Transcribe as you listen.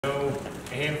know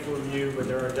a handful of you, but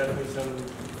there are definitely some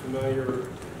familiar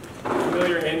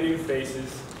and new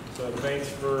faces. So thanks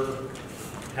for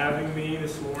having me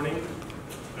this morning.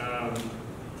 I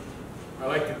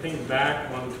like to think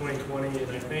back on 2020,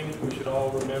 and I think we should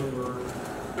all remember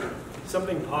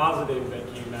something positive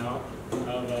that came out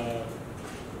of a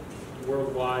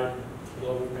worldwide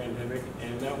global pandemic,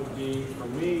 and that would be, for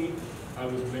me, I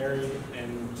was married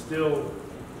and still,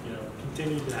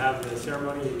 continue to have the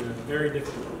ceremony in a very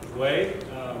different way.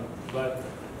 But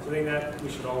I think that we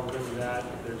should all remember that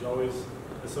there's always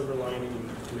a silver lining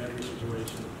in every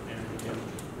situation, and we can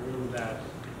remember that,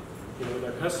 with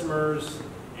our customers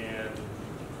and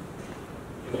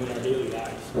in our daily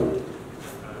lives,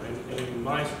 and in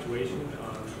my situation,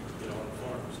 on the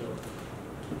farm.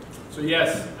 So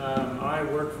yes, I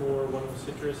work for Wonderful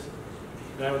Citrus,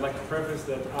 and I would like to preface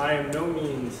that I am no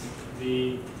means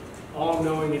the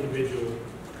all-knowing individual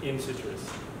in citrus.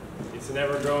 It's an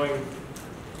ever-growing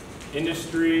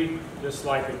industry, just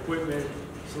like equipment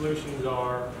solutions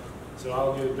are. So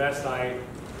I'll do the best I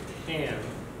can,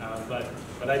 but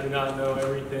I do not know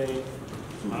everything.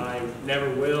 I never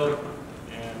will,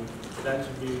 and that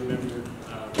should be remembered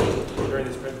during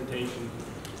this presentation.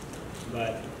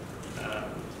 But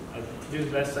I'll do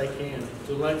the best I can.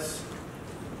 So let's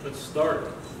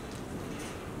start.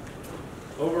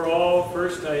 Overall,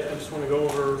 first I just want to go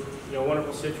over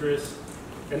Wonderful Citrus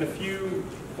and a few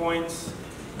points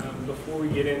before we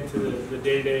get into the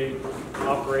day-to-day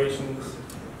operations.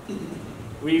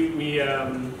 We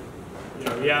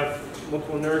have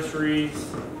multiple nurseries,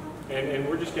 and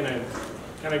we're just going to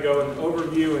kind of go an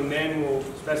overview, and then we'll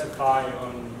specify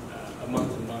on a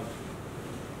month-to-month.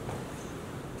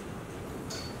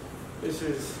 This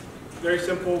is very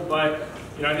simple, but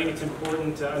I think it's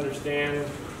important to understand,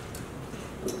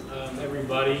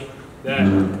 everybody, that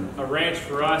a ranch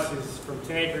for us is from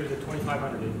 10 acres to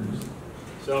 2,500 acres.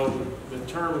 So the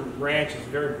term ranch is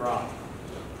very broad,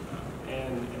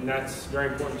 and that's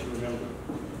very important to remember.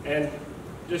 And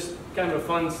just kind of a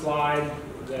fun slide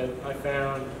that I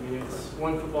found. It's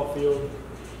one football field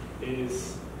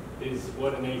is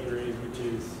what an acre is, which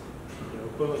is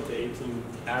equivalent to 18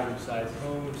 average-sized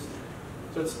homes.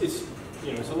 So it's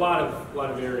a lot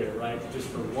of area, right? Just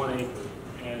for 1 acre,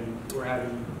 and we're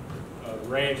having a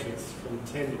ranch that's from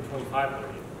 10 to 2,500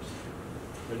 acres.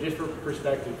 So just for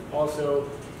perspective, also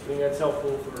I think that's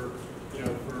helpful for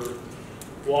for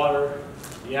water.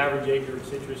 The average acre of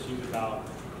citrus uses about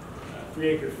 3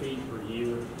 acre-feet per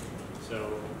year.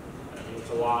 So it's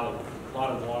a lot of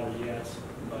water, yes,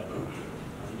 but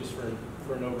just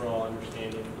for an overall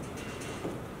understanding.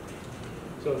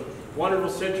 So Wonderful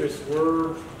Citrus,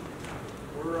 we're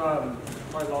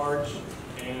quite large,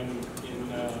 and in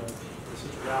the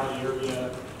Central Valley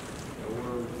area,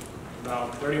 we're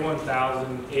about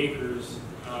 31,000 acres,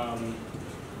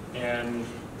 and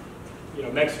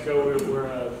Mexico, we're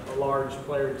a large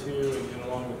player too, and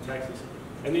along with Texas.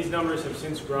 And these numbers have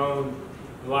since grown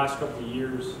in the last couple of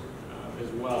years as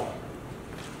well.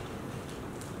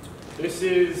 This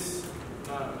is,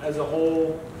 as a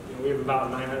whole, we have about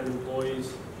 900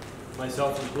 employees,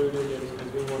 myself included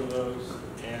as being one of those,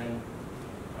 and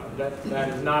that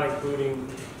is not including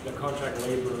the contract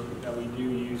labor that we do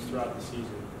use throughout the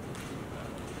season.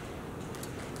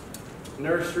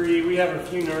 Nursery, we have a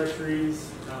few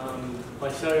nurseries.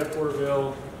 Visalia,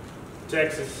 Porterville,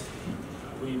 Texas,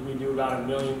 we do about 1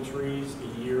 million trees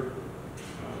a year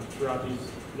throughout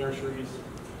these nurseries.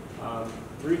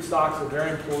 Rootstocks are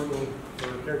very important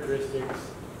for characteristics,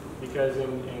 because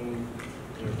in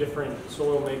different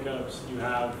soil makeups, you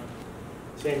have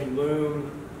sandy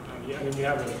loam. You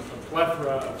have a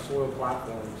plethora of soil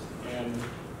platforms, and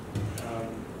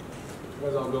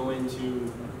as I'll go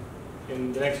into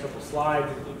in the next couple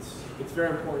slides, it's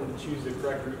very important to choose the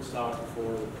correct rootstock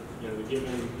for the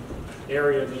given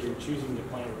area that you're choosing to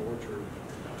plant an orchard.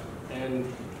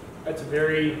 And that's a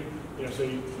very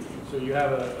so you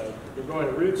have you're growing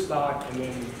a rootstock, and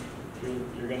then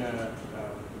you're going to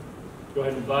go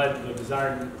ahead and bud the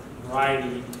desired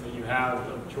variety that you have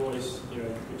of choice,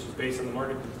 which is based on the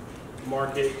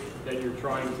market that you're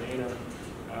trying to enter.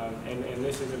 And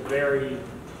this is a very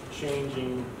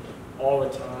changing all the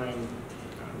time,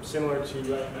 similar to,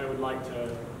 I would like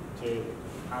to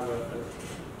have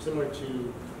similar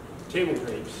to table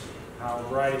grapes, how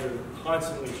varieties are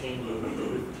constantly changing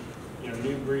with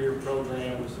new breeder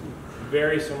programs,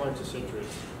 very similar to citrus.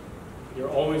 You're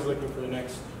always looking for the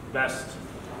next best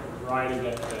variety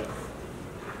that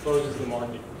closes the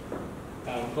market,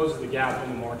 closes the gap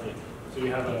in the market. So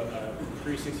you have a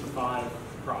 365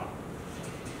 crop.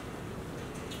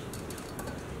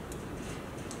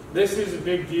 This is a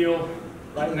big deal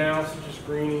right now, citrus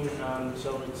greening,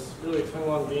 so it's really a twin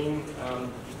lung bean,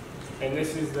 and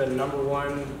this is the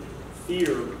 #1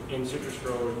 fear in citrus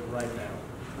growers right now.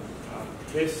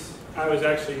 I was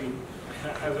actually,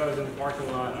 as I was in the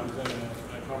parking lot, I was in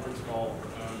a conference call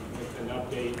with an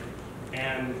update,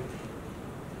 and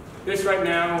this right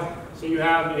now, so you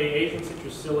have a Asian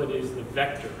citrus psyllid is the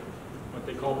vector, what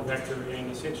they call the vector,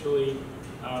 and essentially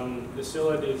the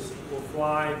psyllid will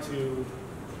fly to,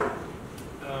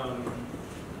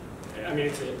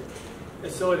 a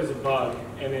psyllid is a bug,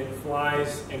 and it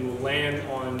flies and will land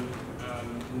on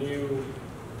new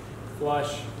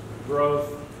flush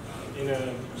growth in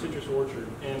a citrus orchard.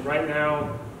 And right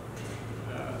now,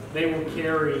 they will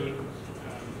carry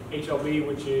HLB,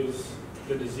 which is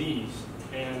the disease,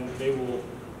 and they will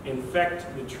infect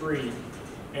the tree.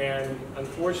 And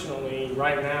unfortunately,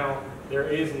 right now, there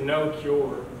is no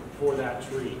cure for that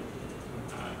tree.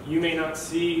 You may not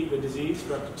see the disease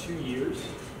for up to 2 years,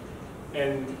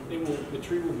 and the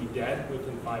tree will be dead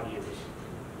within 5 years.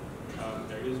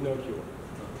 There is no cure.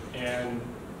 And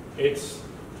it's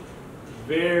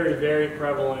very, very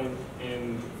prevalent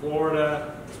in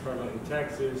Florida, it's prevalent in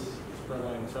Texas, it's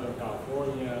prevalent in Southern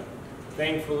California.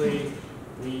 Thankfully,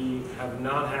 we have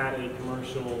not had a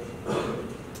commercial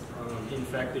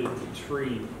infected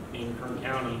tree in Kern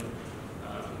County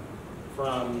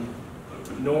from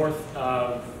north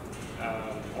of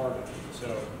Arvin.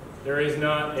 So there is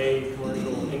not a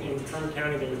commercial, in Kern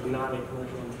County there is not a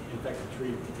commercial infected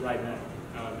tree right now.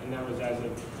 And that was as of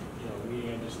a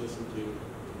meeting I just listened to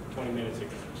 20 minutes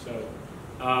ago.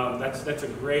 So that's a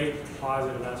great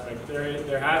positive aspect.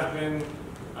 There has been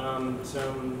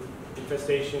some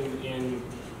infestation in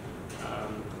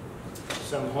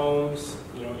some homes,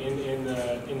 in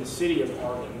the city of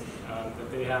Arvin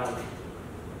that they have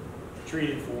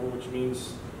treated for, which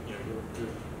means you're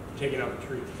taking out the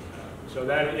tree. So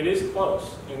that it is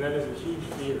close, and that is a huge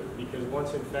fear because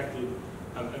once infected,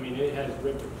 it has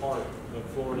ripped apart the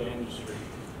Florida industry,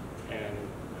 and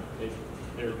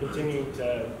they're continuing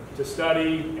to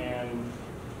study and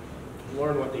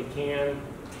learn what they can.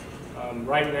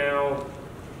 Right now,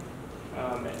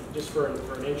 just for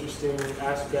an interesting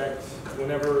aspect,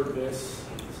 whenever this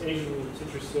Asian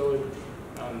citrus psyllid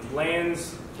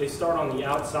lands, they start on the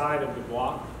outside of the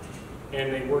block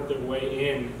and they work their way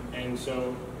in, and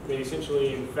so they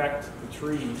essentially infect the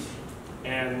trees,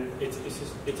 and it's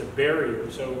a barrier.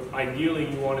 So ideally,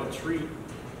 you want to treat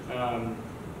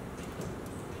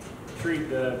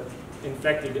the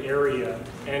infected area,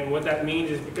 and what that means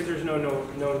is because there's no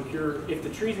known cure, if the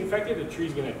tree's infected, the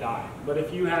tree's going to die. But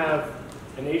if you have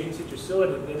an Asian citrus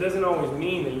psyllid, it doesn't always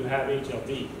mean that you have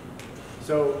HLB.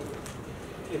 So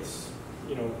it's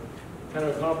kind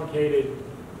of a complicated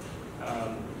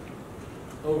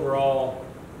overall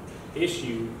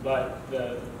issue. But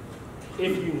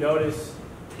if you notice,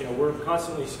 we're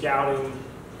constantly scouting.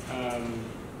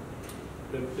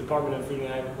 The Department of Food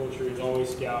and Agriculture is always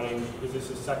scouting because this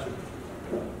is such a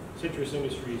citrus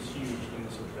industry is huge in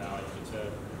the Central Valley. It's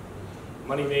a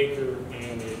money maker,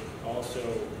 and it also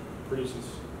produces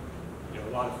a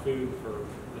lot of food for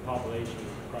the population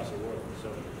across the world.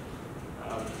 So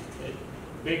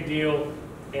big deal.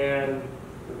 And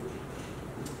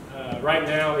right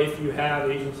now, if you have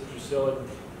Asian citrus psyllid,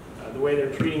 the way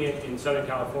they're treating it in Southern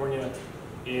California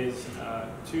is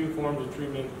 2 forms of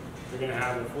treatment. You're going to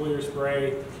have a foliar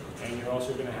spray, and you're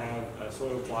also going to have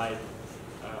soil applied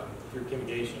through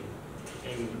fumigation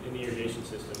in the irrigation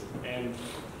system.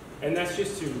 And that's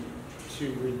just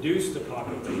to reduce the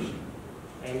population.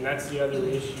 And that's the other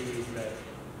issue, is that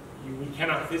we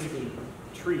cannot physically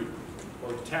treat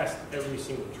or test every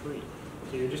single tree.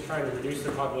 So you're just trying to reduce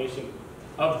the population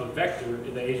of the vector,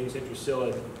 the Asian citrus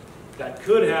psyllid, that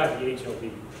could have the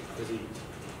HLB disease.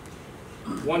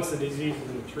 Once the disease is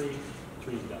in the tree, the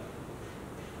tree's done.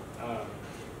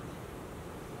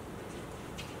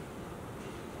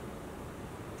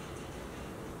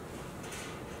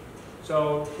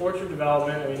 So orchard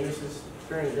development, this is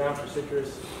preparing the ground for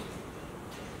citrus.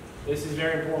 This is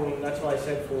very important. That's why I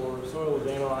said soil is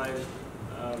analyzed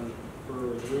for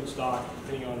the rootstock,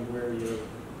 depending on where your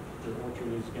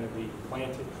orchard is going to be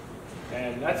planted.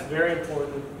 And that's very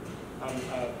important.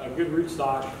 A good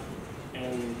rootstock,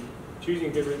 and choosing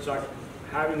a good rootstock,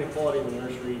 having the quality of the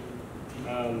nursery,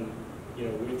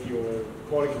 with your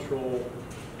quality control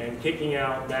and kicking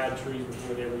out bad trees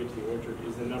before they ever get to the orchard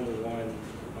is the #1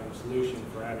 solution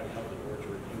for having a healthy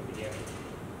orchard in the beginning.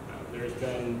 There's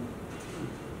been,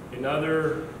 in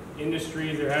other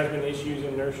industries, there has been issues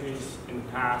in nurseries in the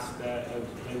past that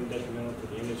have been detrimental to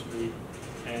the industry,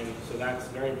 and so that's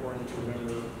very important to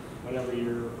remember whenever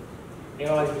you're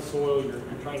analyzing the soil. You're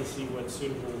trying to see what's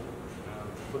suitable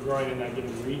for growing in that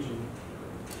given region.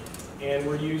 And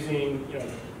we're using,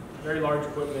 very large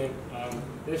equipment.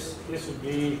 This would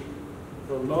be,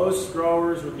 for most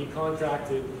growers, would be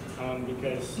contracted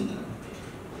because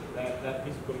that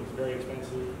piece of equipment is very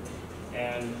expensive.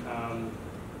 And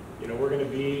we're going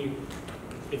to be,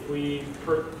 if we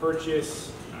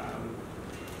purchase,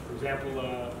 for example,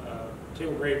 a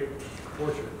table grape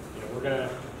orchard, we're going to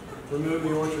remove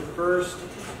the orchard first,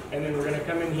 and then we're going to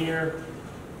come in here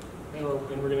and we're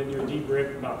going to do a deep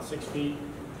rip about 6 feet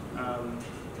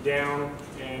down,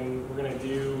 and we're going to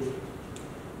do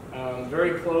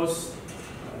very close.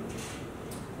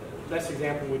 Best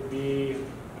example would be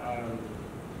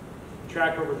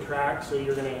track over track. So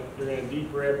you're gonna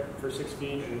deep rip for 6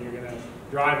 feet, and then you're gonna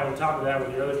drive on top of that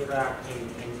with your other track and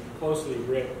closely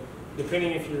rip.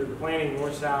 Depending if you're planting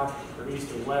north south or east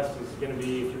or west, is going to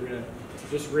be if you're gonna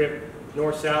just rip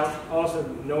north south. Also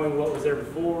knowing what was there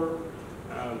before,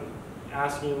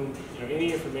 asking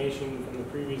any information from the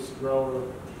previous grower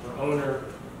or owner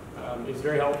is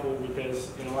very helpful,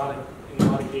 because in a lot of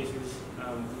cases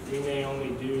we may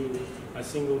only do a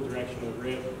single directional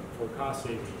rip for cost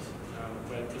savings.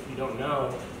 But if you don't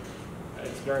know,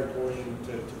 it's very important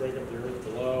to break up the earth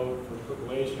below for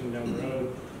percolation down the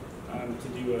road, to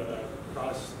do a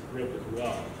cross rip as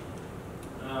well.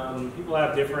 People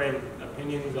have different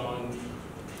opinions on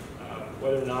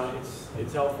whether or not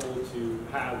it's helpful to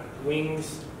have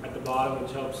wings at the bottom,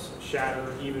 which helps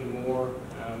shatter even more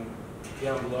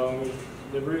down below.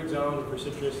 The root zone for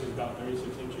citrus is about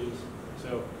 36 inches,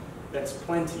 so that's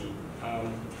plenty.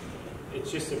 It's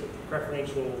just a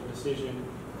preferential decision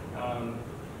on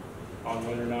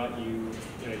whether or not you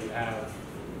have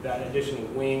that additional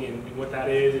wing, and what that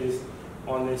is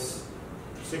on this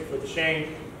 6-foot shank.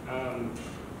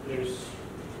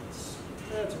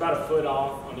 It's about a foot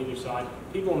off on either side.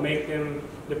 People make them,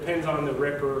 depends on the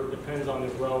ripper, depends on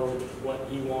the grower, what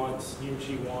he wants, he or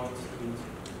she wants. It's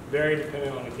very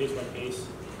dependent on a case-by-case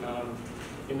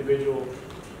individual.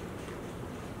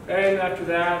 And after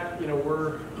that,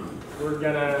 you're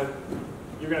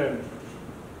gonna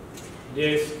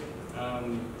disc.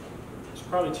 It's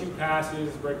probably 2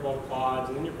 passes, breakable clods,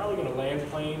 and then you're probably gonna land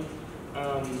plane,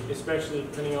 especially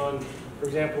depending on, for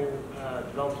example,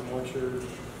 developed an orchard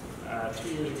 2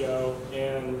 years ago,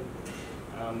 and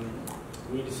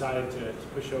we decided to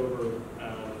push over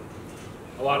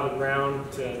a lot of the ground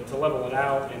to level it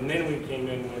out, and then we came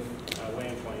in with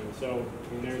land plane. So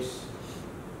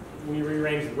we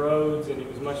rearranged the roads, and it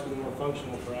was much more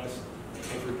functional for us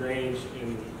and for drainage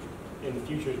in the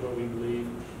future is what we believe.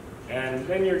 And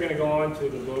then you're going to go on to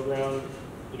the below ground,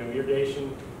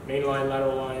 irrigation, main line,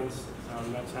 lateral lines.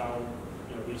 That's how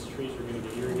these trees are going to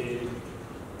be irrigated.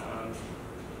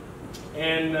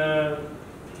 And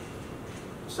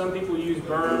some people use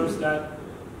berms that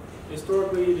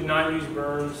historically did not use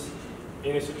berms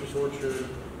in a citrus orchard.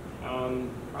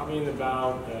 Probably in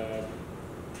about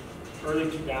early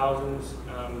 2000s,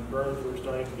 berms were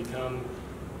starting to become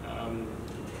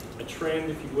a trend,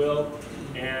 if you will.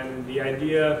 And the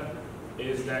idea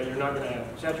is that you're not going to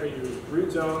saturate your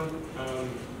root zone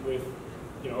with,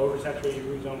 oversaturate your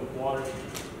root zone with water.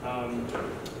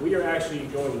 We are actually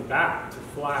going back to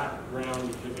flat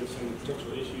ground because of some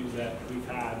potential issues that we've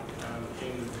had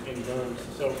in berms.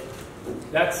 So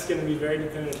that's going to be very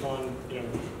dependent upon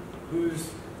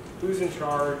who's in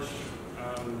charge.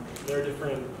 There are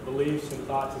different beliefs and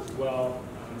thoughts as well.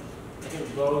 I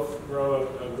think both grow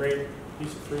a great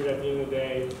piece of fruit at the end of the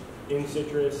day in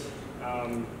citrus.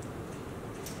 And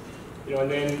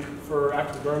then for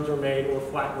after the berms are made or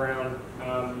flat ground,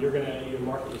 you're going to either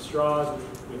market the straws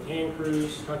with hand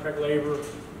crews, contract labor,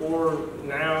 or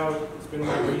now it's been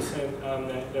more recent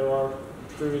that there are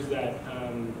crews that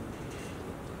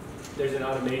there's an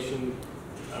automation,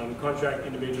 contract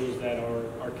individuals that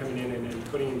are coming in and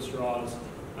putting in straws.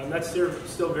 That's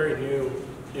still very new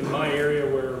in my area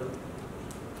where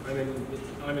I'm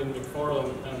in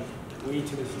McFarland. We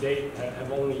to this date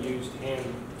have only used hand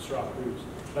straw crews.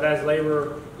 But as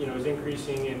labor, is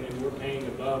increasing and we're paying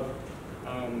above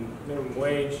minimum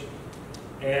wage,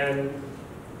 and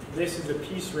this is a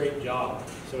piece rate job,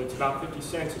 so it's about 50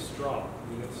 cents a straw.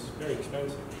 It's very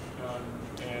expensive,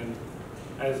 and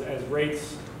as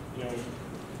rates,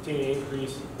 continue to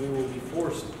increase, we will be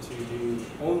forced to do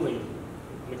only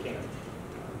mechanical.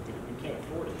 We can't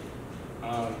afford it,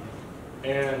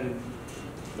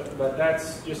 but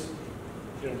that's just.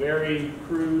 Very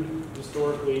crude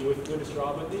historically with a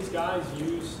straw, but these guys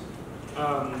use,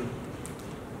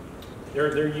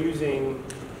 they're using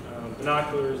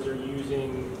binoculars, they're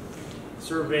using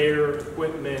surveyor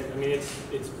equipment. I mean, it's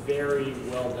very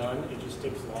well done. It just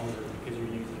takes longer because you're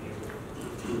using it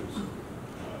with crews.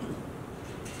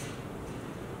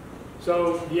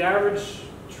 So the average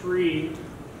tree,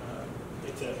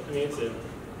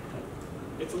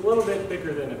 it's a little bit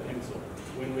thicker than a pencil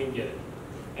when we get it.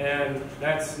 And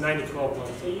that's 9 to 12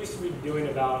 months. They used to be doing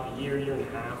about a year, year and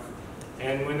a half.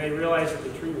 And when they realized that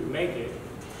the tree would make it,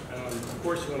 of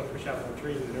course you want to push out more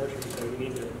trees in the nursery, so we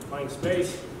need to find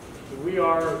space. So we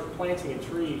are planting a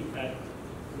tree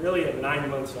really at 9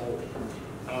 months old.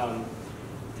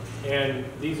 And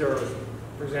these are,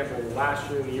 for example, last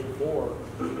year and the year before,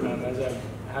 as I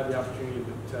had the opportunity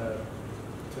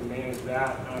to manage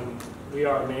that, we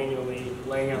are manually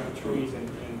laying out the trees, and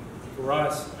for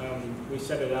us, we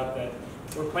set it up that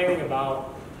we're planting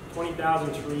about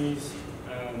 20,000 trees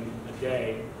a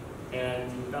day,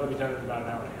 and that'll be done in about an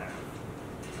hour and a half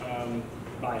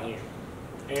by hand.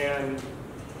 And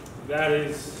that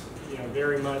is,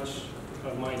 very much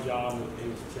of my job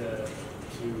is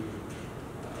to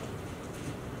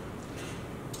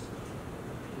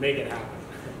make it happen.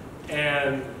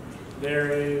 And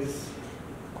there is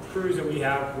crews that we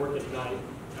have work at night,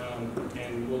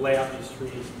 and we'll lay out these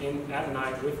trees at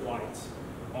night with lights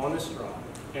on the straw.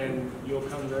 And you'll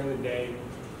come during the day,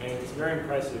 and it's very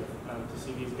impressive to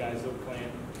see these guys. They'll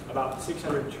plant about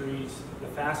 600 trees, the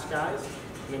fast guys,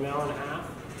 in an hour and a half.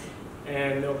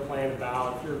 And they'll plant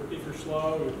about, if you're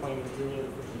slow, you're planting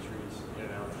 350 trees in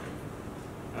an hour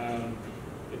and a half.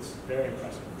 It's very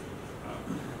impressive.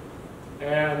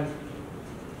 And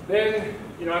then,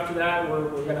 after that, we're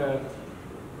going to,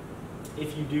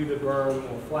 if you do the burn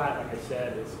or flat, like I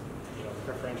said, is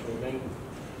preferential. Then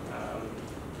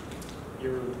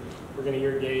we're going to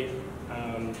irrigate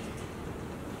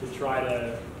to try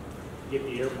to get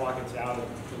the air pockets out of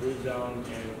the root zone,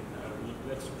 and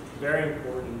that's very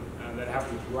important. That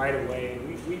happens right away.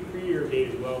 We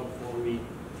pre-irrigate as well before we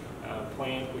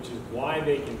plant, which is why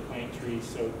they can plant trees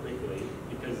so quickly,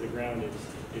 because the ground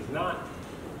is not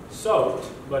soaked,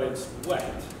 but it's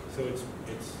wet, so it's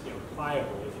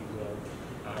pliable, if you will.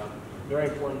 Very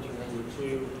important to remember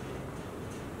too.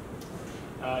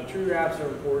 Tree wraps are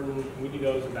important. We do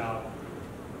those about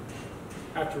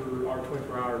after our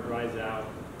 24-hour dries out,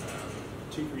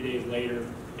 2-3 days later,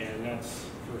 and that's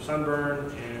for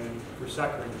sunburn and for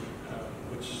suckering,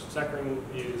 which suckering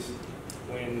is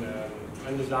when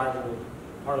undesirable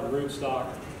part of the rootstock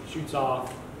shoots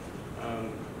off,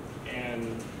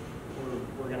 and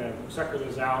we're going to sucker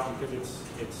those out because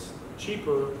it's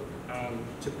cheaper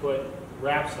to put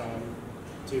wraps on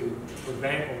to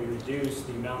prevent or reduce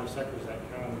the amount of suckers that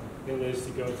come than it is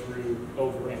to go through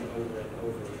over and over and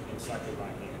over and sucker by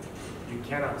hand. You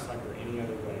cannot sucker any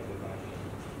other way than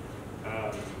by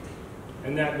hand.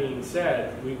 And that being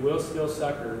said, we will still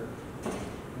sucker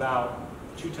about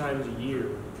 2 times a year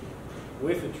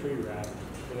with a tree wrap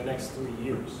for the next 3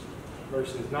 years,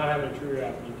 versus not having a tree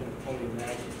wrap. You can only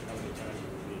imagine how many times it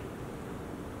would be.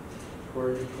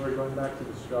 Corey, going back to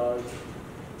the straws,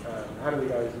 how do you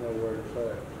guys know where to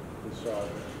put the straws?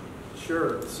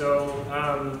 Sure. So,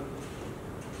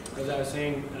 as I was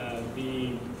saying,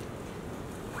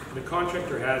 the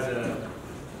contractor has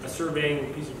a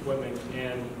surveying piece of equipment,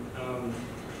 and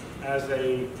as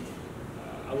a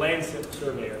land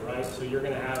surveyor, right? So you're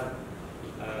going to have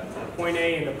a point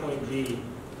A and a point B,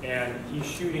 and he's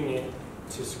shooting it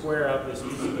to square up this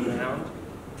piece of the ground,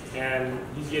 and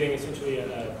he's getting essentially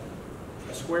a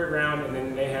square ground, and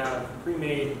then they have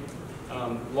pre-made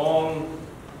long,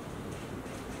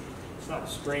 it's not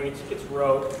string, it's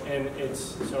rope, and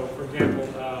it's, so for example,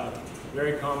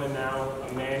 very common now,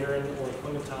 a mandarin or a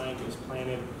clementine is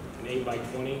planted an 8 by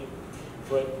 20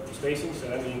 foot spacing, so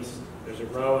that means there's a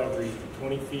row every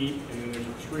 20 feet, and then there's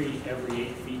a tree every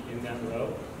 8 feet in that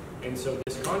row. And so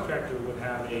this contractor would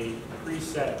have a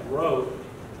preset rope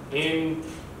in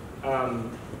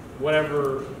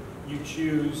whatever you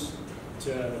choose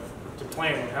to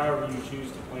plant, or however you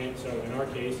choose to plant. So in our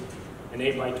case, an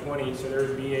 8 by 20. So there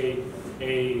would be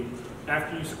a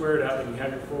after you square it up and you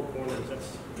have your 4 corners.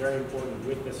 That's very important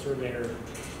with the surveyor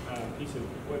piece of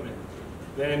equipment.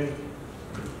 Then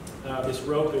this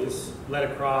rope is led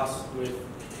across with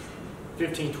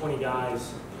 15, 20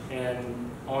 guys, and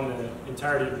on the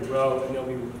entirety of the row, and they'll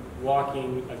be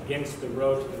walking against the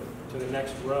row to the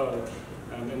next row,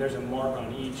 and there's a mark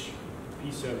on each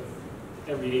piece of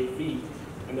every 8 feet,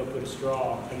 and they'll put a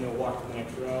straw, and they'll walk to the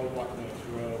next row, walk to the next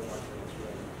row, walk to the next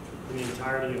row, for the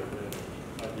entirety of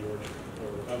the order,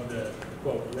 or of the,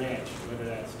 quote, ranch, whether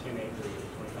that's 10 acres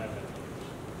or 25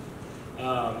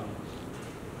 acres.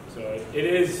 So it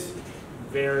is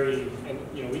very, and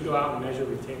we go out and measure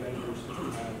with tape measures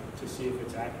to see if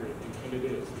it's accurate, and it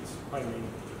is. It's quite amazing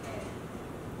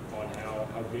on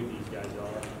how good these guys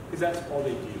are, because that's all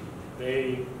they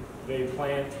do. They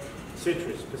plant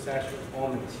citrus, pistachios,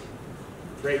 almonds,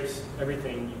 grapes,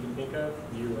 everything you can think of,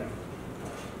 year-round.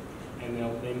 And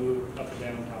they move up and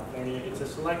down California. It's a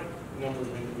select number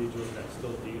of individuals that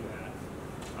still do that,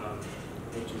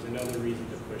 which is another reason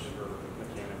to push for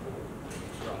mechanical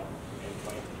straw and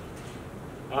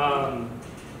planting.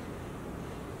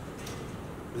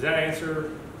 Does that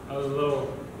answer? That was a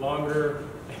little longer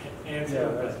answer.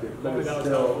 Yeah, that's good. But Hopefully it's that was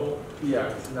still, helpful. yeah,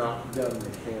 it's not done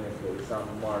mechanically. It's not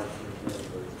marked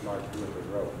mechanically. It's marked with a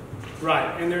rope.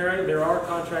 Right, and there are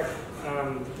contract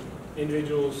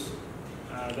individuals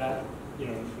that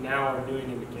now are doing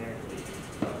it mechanically.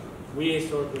 We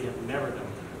historically have never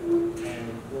done that,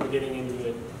 and we're getting into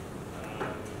it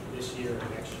this year and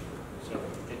next year. So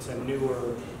it's a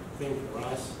newer thing for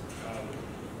us,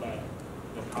 but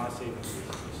the cost savings is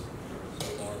just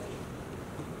so large.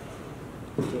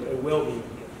 So it will be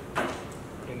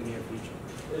in the near future.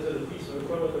 Is it a piece of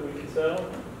equipment that we can sell?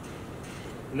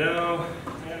 No,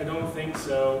 I don't think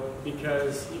so,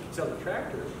 because you can sell the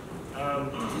tractor,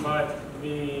 but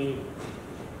the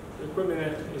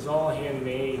equipment is all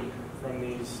handmade from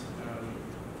these.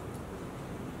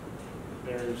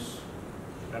 There's,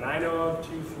 that I know of,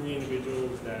 2-3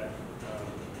 individuals that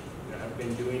have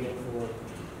been doing it for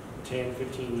 10,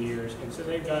 15 years, and so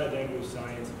they've got it down to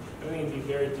science. I think it'd be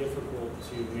very difficult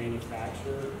to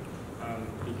manufacture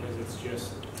because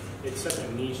it's such a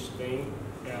niche thing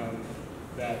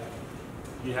that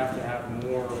you have to have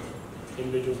more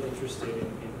individuals interested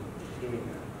in doing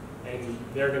that. And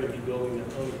they're going to be building their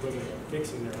own equipment or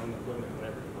fixing their own equipment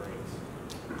whenever it breaks.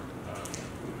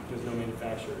 Because no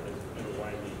manufacturer has ever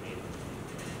widely made it.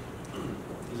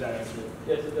 Does that answer it?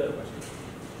 Yes, it does.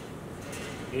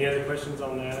 Any other questions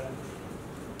on that?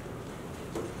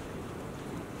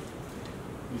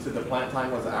 You said the plant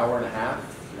time was an hour and a half?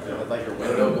 Is that like your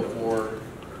window before?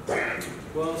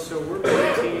 Well, so we're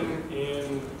planting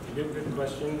in, good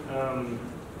question,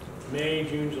 May,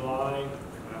 June, July,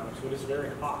 so it is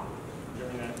very hot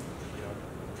during that,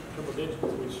 triple digits,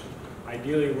 which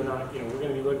ideally we're not, we're going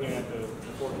to be looking at the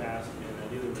forecast, and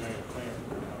ideally we're not going to plant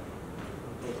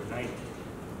overnight,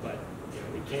 but,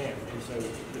 we can. And so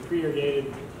the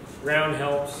pre-irrigated ground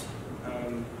helps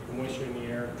the moisture in the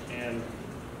air, and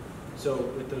so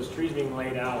with those trees being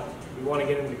laid out, we want to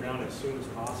get them in the ground as soon as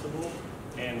possible.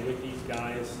 And with these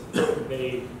guys,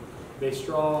 they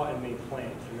straw and they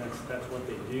plant, and that's what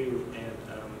they do. And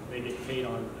they get paid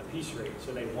on a piece rate,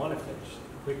 so they want to finish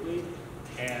quickly,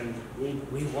 and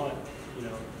we want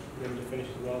them to finish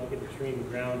as well. To get the tree in the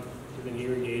ground, to then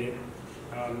irrigate it,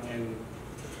 and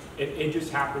it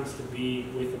just happens to be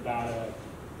with about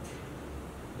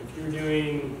if you're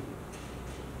doing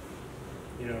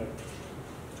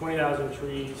 20,000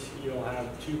 trees, you'll have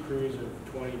 2 crews of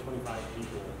 20, 25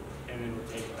 people, and then we'll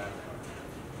take it back down.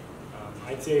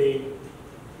 I'd say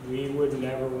we would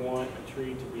never want a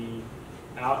tree to be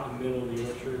out in the middle of the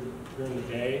orchard during the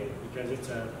day, because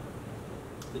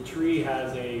the tree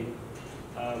has a,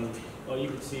 well, you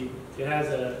can see, it has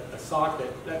a sock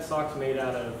that sock's made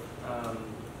out of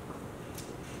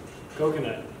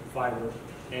coconut fiber,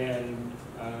 and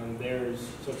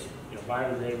so it's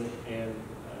biodegradable, and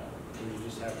you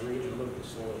just have really a little bit of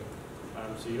soil.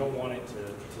 So you don't want it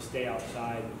to stay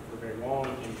outside for very long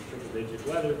in triple-digit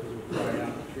weather, because it would dry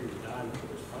out and the tree would die before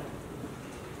it's planted.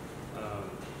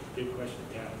 Good question.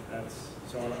 Yeah, that's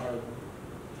so. Our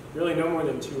really no more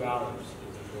than 2 hours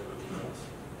is important for us.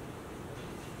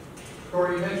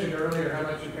 Corey, you mentioned earlier how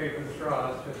much you pay for the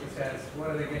straws, 50 cents.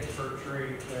 What do they get per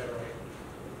tree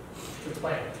to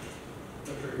plant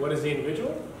the tree? What is the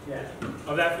individual? Yeah.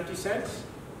 Of that 50 cents?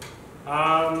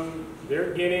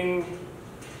 They're getting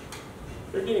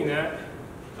that.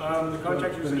 The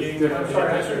contractor's But it's getting different. I'm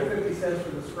sorry, I said 50 cents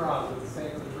for the straws. Is it the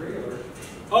same for the tree, or?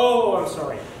 Oh, I'm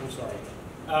sorry.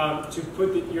 To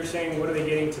put you're saying what are they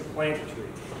getting to plant the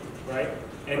tree, right?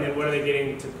 And then what are they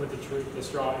getting to put the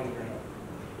straw in the ground?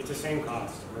 It's the same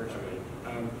cost virtually.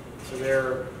 So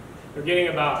they're getting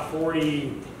about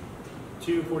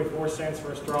 42, 44 cents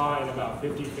for a straw, and about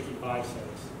 50, 55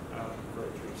 cents for a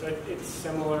tree. So it's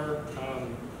similar, a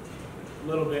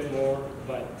little bit more,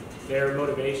 but their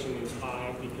motivation is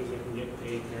high because they can get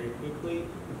paid very quickly,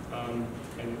 and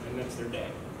that's their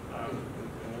day, and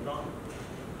they're gone.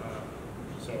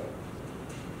 So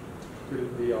Could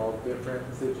it be all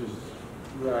different citrus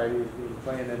varieties being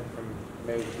planted from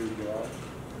May through July?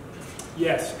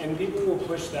 yes, and people will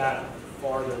push that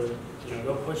farther.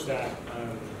 They'll push that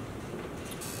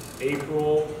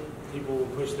April. People will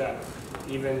push that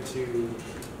even to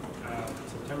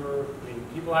September. I mean,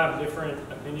 people have different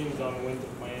opinions on when to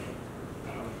plant.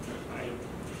 I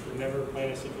would never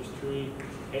plant a citrus tree.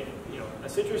 A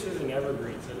citrus is an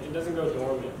evergreen, so it doesn't go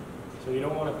dormant. So you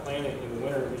don't want to plant it in the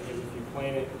winter, because if you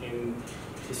plant it in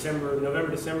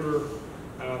November, December,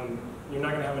 you're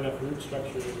not going to have enough root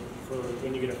structure for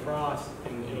when you get a frost,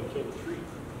 and it'll kill the tree.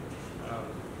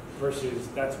 Versus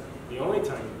that's the only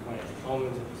time you plant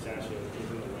almonds and pistachios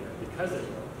is in the winter because they're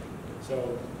low.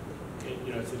 So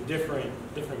it's a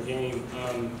different game.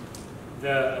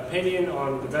 The opinion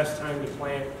on the best time to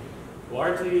plant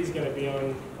largely is going to be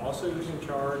on also who's in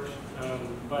charge,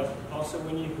 but also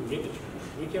when you can get the trees.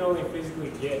 We can only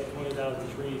physically get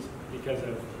 20,000 trees because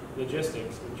of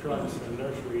logistics and trucks and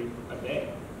nursery a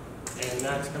day. And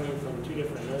that's coming from 2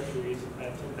 different nurseries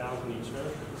at 10,000 each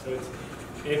nursery. So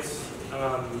it's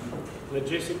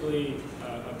logistically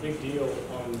a big deal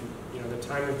on the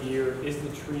time of year. Is the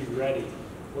tree ready?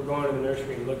 We're going to the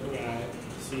nursery and looking at it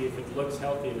to see if it looks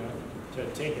healthy enough to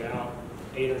take it out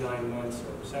 8 or 9 months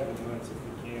or 7 months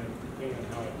if we can, depending on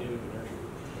how it did in the nursery.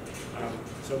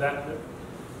 So that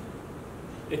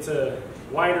it's a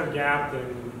wider gap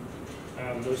than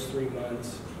those 3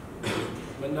 months,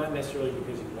 but not necessarily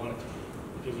because you want it to,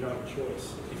 because you don't have a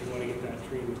choice. If you want to get that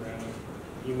tree in the ground,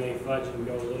 you may fudge and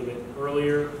go a little bit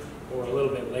earlier or a little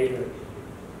bit later.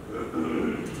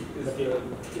 Is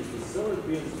the seller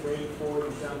being sprayed for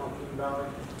in San Joaquin Valley?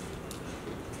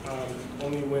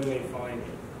 Only when they find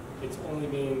it. It's only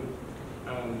being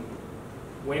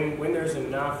when there's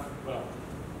enough. Well,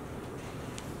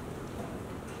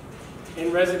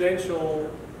 in residential,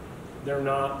 they're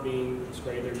not being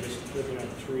sprayed. They're just ripping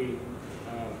out the tree.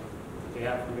 They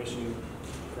have permission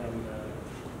from the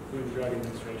Food and Drug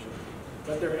Administration,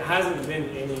 but there hasn't been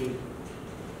any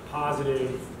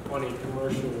positive on a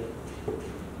commercial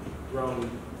grown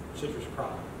citrus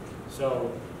crop.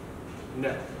 So,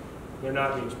 no, they're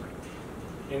not being sprayed.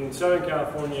 In Southern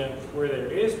California, where there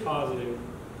is positive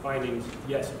findings,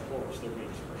 yes, of course, they're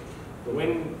being sprayed. But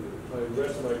When the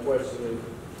rest of my question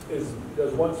is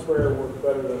does one sprayer work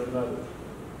better than another?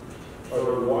 Are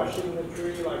they washing the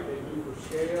tree like they do for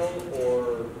scale,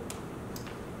 or?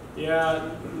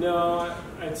 Yeah, no,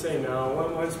 I'd say no.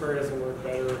 One sprayer doesn't work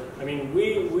better. I mean,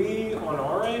 we on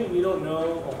our end, we don't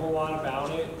know a whole lot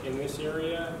about it in this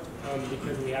area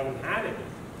because we haven't had it.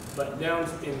 But down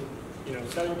in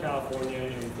Southern California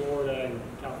and Florida and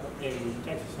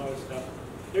Texas and all this stuff,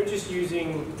 they're just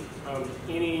using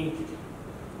any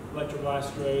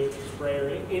electroblast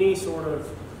sprayer, any sort of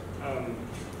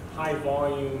high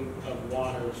volume of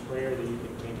water sprayer that you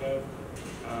can think of.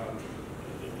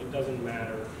 It doesn't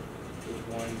matter which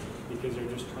one, because they're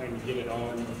just trying to get it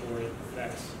on before it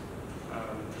affects the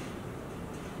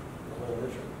whole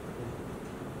orchard.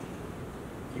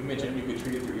 You mentioned you could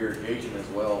treat it through irrigation as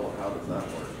well. How does that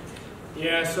work?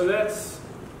 Yeah, so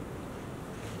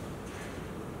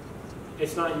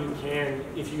it's not you can,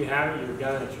 if you have it, you're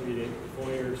gonna treat it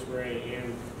foliar spray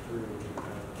and through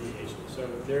irrigation. So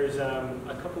there's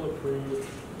a couple of approved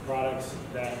products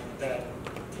that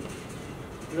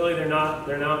really they're not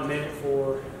meant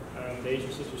for the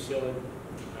Asian citrus psyllid,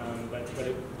 but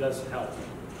it does help.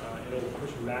 It'll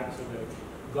push them back. So the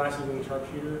glassy wing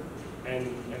sharpshooter, and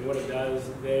what it does,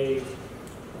 the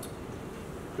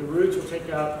roots will take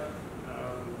up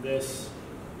this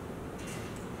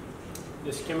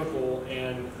chemical,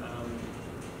 and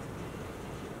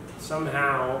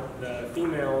somehow the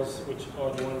females, which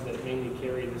are the ones that mainly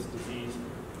carry this disease,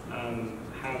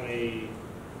 have an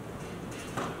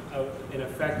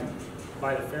effect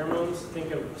by the pheromones.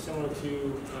 Think of similar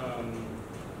to,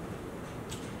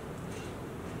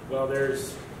 well,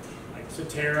 there's like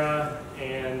Sotera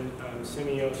and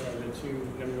Simios are the 2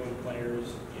 #1 players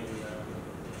in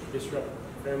disrupt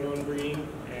pheromone breeding,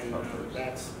 and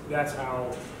that's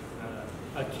how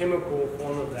a chemical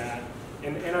form of that.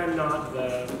 And I'm not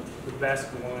the best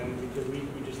one because we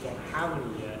just don't have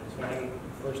any yet, so I haven't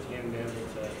firsthand been able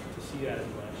to see that as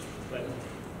much. But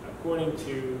according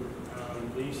to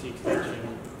the UC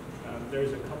Extension,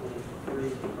 there's a couple of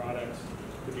approved products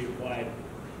to be applied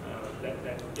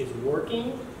that is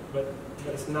working, but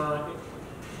it's not.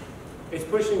 It's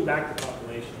pushing back the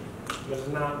population, but it's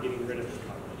not getting rid of the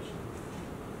population.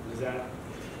 Does that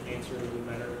answer a little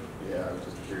better? Yeah, I was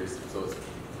just curious. So it's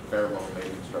pheromone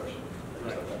made construction,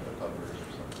 Right. like the covers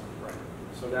or something. Right.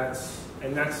 So that's, I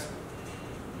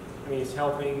mean, it's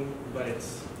helping, but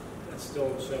that's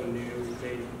still so new.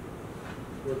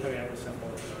 We're coming out with stuff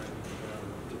all the time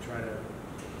to try to,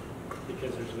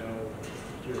 because there's no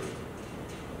cure.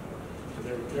 So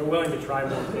they're willing to try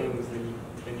more things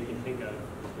than you can think of.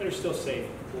 That are still safe,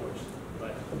 of course,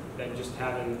 but that just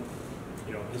haven't,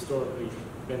 historically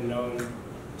been known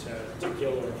to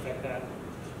kill or affect that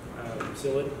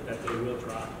psyllid, that they will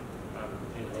try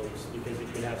in hopes, because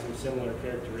it could have some similar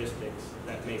characteristics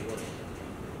that may work.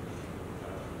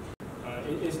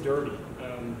 it is dirty.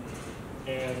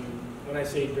 And when I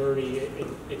say dirty,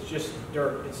 it's just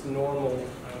dirt. It's normal.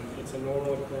 It's a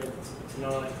normal occurrence. It's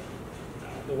not,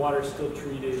 the water's still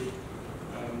treated.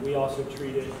 We also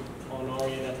treat it on our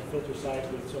end at the filter sites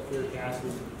with sulfuric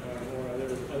acid or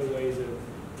other ways of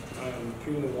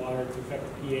treating the water to affect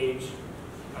the pH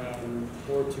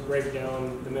or to break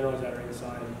down the minerals that are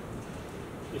inside,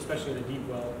 especially in the deep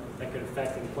well, that could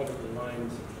affect and plug up the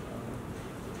lines.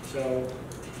 So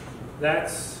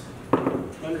that's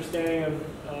understanding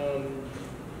of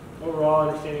overall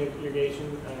understanding of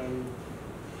irrigation.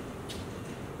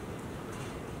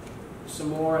 Some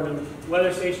more, I mean,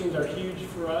 weather stations are huge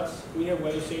for us. We have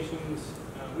weather stations,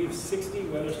 we have 60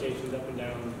 weather stations up and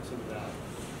down Central Valley.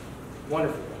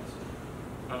 Wonderful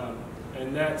for us.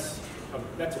 And that's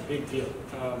a big deal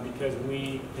because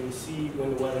we can see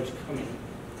when the weather's coming.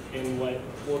 And what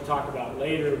we'll talk about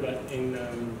later, but in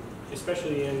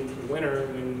especially in the winter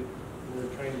when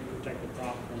we're trying to protect the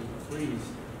crop from the freeze,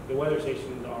 the weather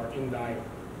stations are invaluable.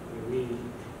 I mean,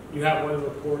 you have weather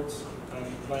reports,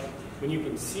 but when you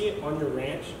can see it on your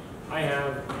ranch, I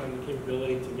have the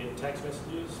capability to get text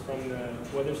messages from the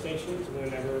weather stations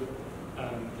whenever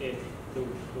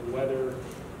the weather,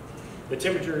 the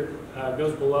temperature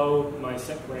goes below my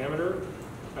set parameter,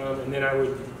 and then I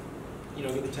would,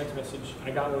 get the text message.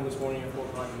 I got one this morning at 4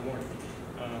 o'clock in the morning,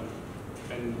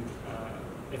 and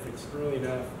if it's early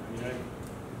enough, I mean,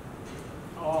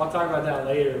 I'll talk about that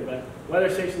later. But weather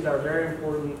stations are very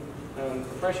important.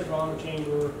 The pressure barometer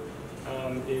chamber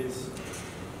is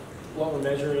what we're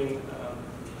measuring,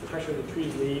 the pressure of the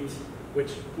tree's leaves,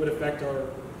 which would affect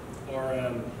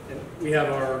and we have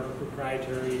our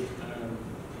proprietary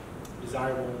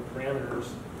desirable parameters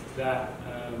that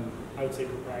I would say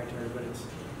proprietary, but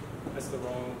that's the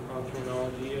wrong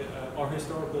terminology. Our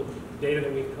historical data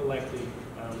that we've collected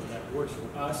that works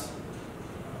for us.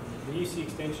 The UC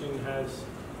Extension has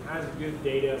good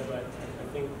data, but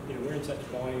I think we're in such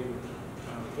volume,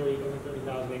 over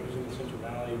 30,000 acres in the Central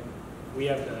Valley. We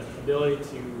have the ability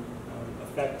to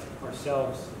affect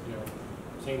ourselves,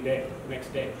 same day,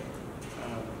 next day.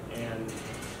 And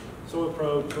Soil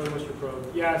Probe, Soil Moisture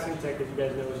Probe, yeah, Syntec, as you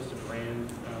guys know, is just a brand,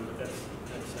 but that's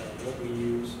what we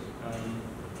use.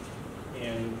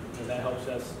 And that helps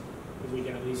us because we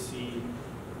can at least see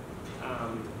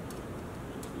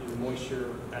the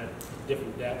moisture at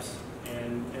different depths.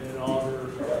 And in all our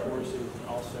courses,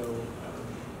 also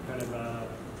kind of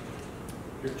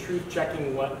you're truth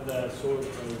checking what the soil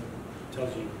probe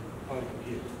tells you on the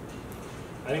computer.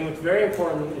 I think what's very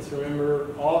important is to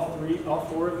remember all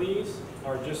four of these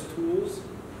are just tools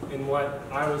in what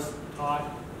I was taught,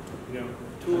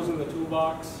 tools in the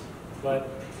toolbox, but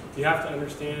you have to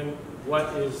understand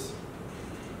what is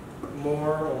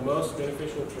more or most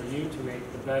beneficial for you to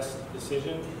make the best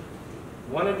decision.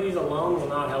 One of these alone will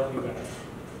not help you better.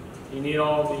 You need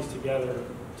all of these together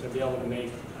to be able to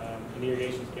make an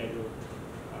irrigation schedule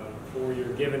for your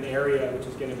given area, which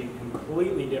is going to be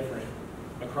completely different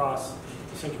across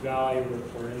the Central Valley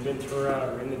or in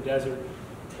Ventura or in the desert,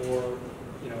 or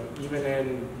even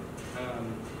in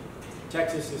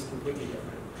Texas is completely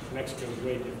different. Mexico is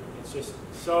way different. It's just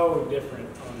so different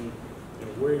on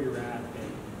where you're at,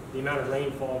 and the amount of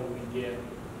rainfall that we get,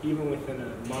 even within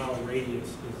a mile radius,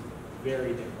 is very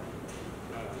different.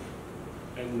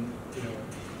 And it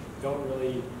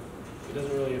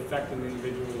doesn't really affect an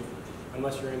individual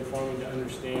unless you're in farming to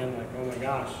understand, like, oh my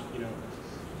gosh,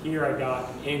 here I got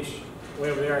an inch, way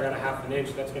over there I got a half an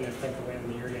inch. That's going to affect the way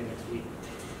I'm irrigating next week.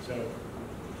 So,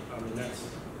 that's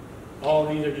all.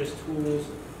 These are just tools,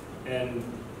 and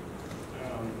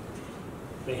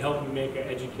they help you make an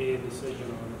educated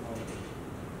decision on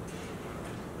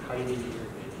how you need to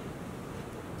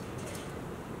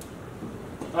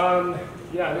irrigate.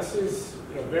 Yeah, this is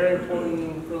very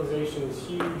important. Fertilization is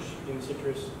huge in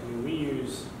citrus. I mean, we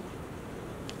use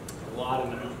a lot of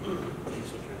nitrogen in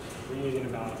citrus. We're using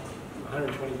about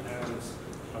 120 pounds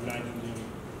of nitrogen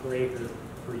per acre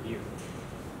per year.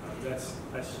 That's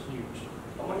huge.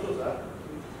 How much was that?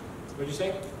 What'd you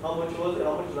say? How much was it?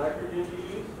 How much nitrogen did you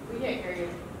use? We can't hear you.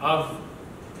 I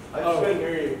just couldn't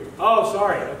hear you. Oh,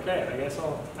 sorry. Okay, I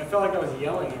felt like I was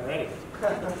yelling already.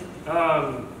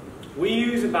 We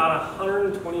use about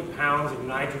 120 pounds of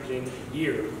nitrogen a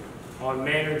year on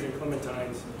mandarins and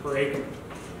clementines per acre.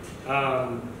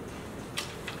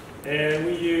 And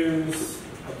we use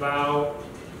about,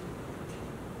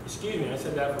 I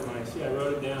said that for I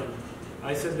wrote it down.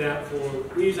 I said that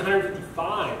we use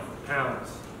 155 pounds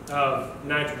of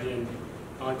nitrogen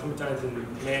on clementines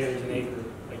and mandarins an acre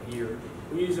a year.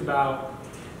 We use about,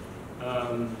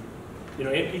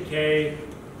 NPK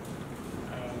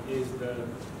is the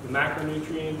the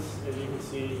macronutrients, as you can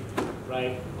see,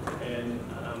 right, and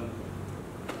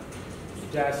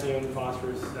potassium,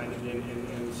 phosphorus, nitrogen,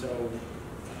 and so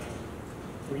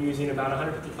we're using about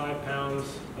 155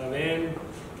 pounds of N,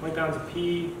 20 pounds of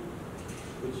P,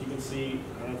 which you can see,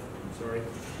 sorry,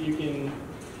 you can,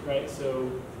 right,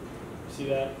 so see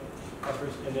that,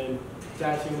 phosphorus, and then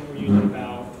potassium, we're using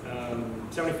about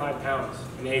 75 pounds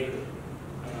an acre.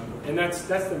 And that's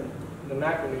the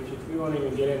macronutrients. We won't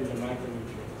even get into the macronutrients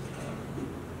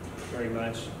very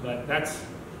much, but that's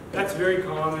very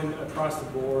common across the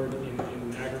board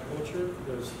in agriculture,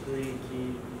 those three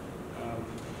key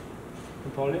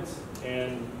components.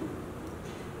 And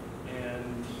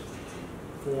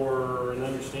for an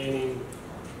understanding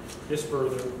this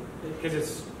further, because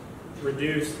it's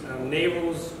reduced,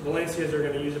 Navels, Valencias are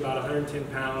going to use about 110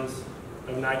 pounds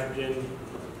of nitrogen,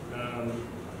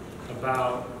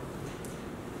 about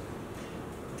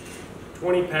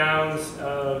 20 pounds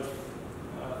of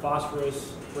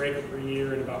phosphorus per acre per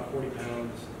year, and about 40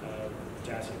 pounds of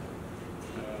potassium.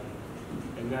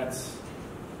 And that's,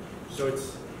 so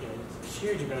it's, it's a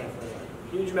huge amount of fertilizer.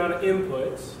 Huge amount of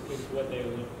inputs is what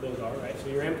those are, right? So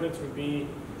your inputs would be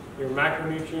your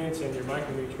macronutrients and your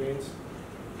micronutrients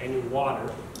and your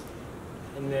water.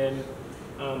 And then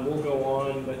we'll go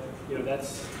on, but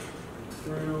that's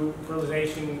through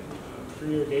fertilization,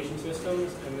 through irrigation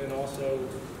systems, and then also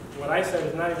what I said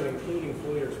is not even including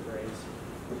foliar sprays.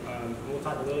 We'll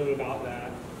talk a little bit about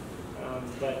that.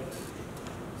 But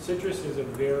citrus is a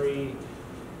very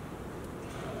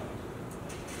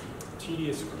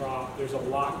tedious crop. There's a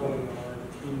lot going on.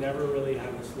 You never really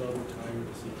have a slow time of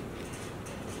the season.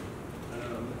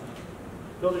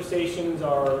 Filter stations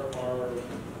are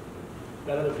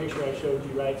that other picture I showed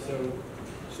you, right? So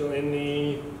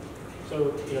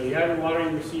you have your water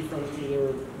you receive from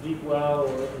either deep well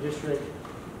or a district.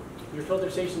 Your filter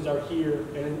stations are here,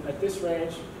 and at this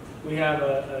ranch we have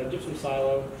a gypsum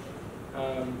silo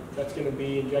that's going to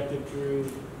be injected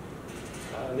through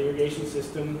the irrigation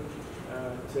system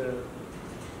to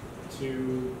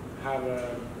have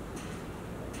a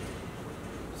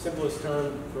simplest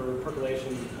term for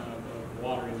percolation of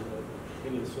water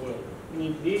into the soil.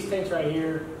 These tanks right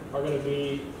here are going to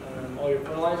be all your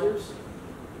fertilizers.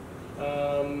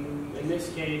 In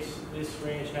this case, this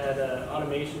ranch had an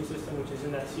automation system which is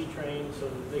in that C-train, so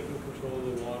that they can control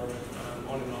the water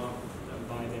on and off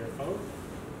by their phone.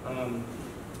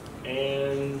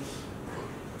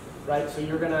 So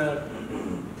you're going to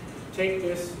take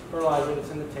this fertilizer that's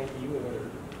in the tank that you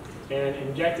ordered and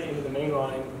inject it into the main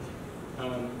line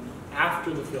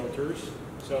after the filters.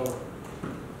 So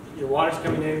your water's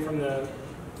coming in from the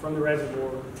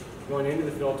reservoir, going into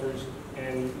the filters,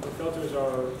 and the filters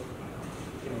are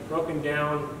broken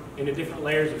down into different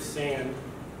layers of sand,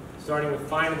 starting with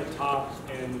fine at the top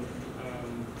and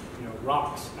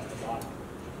rocks at the bottom.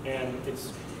 And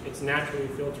it's naturally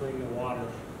filtering the water,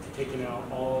 taking out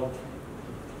all of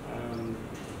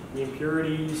the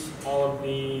impurities, all of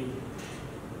the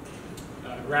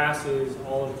grasses,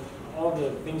 all of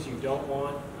the things you don't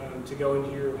want to go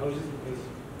into your hoses, because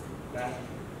that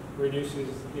reduces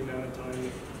the amount of time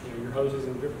that your hoses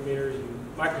and drip meters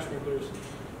and micro sprinklers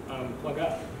plug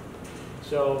up.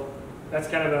 So that's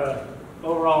kind of a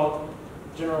overall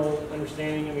general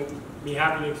understanding. I mean, be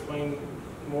happy to explain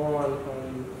more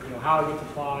on how it gets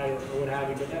applied or what have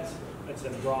you, but that's a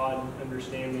broad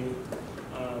understanding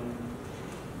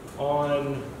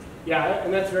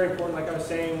and that's very important. Like I was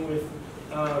saying,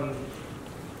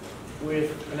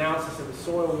 with analysis of the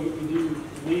soil, we do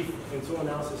leaf and soil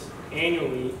analysis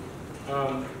annually.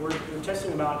 We're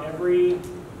testing about every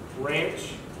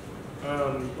ranch,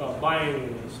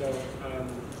 biannually. So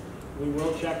we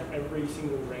will check every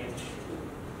single ranch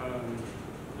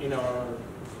in our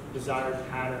desired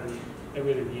pattern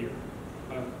every other year.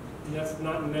 That's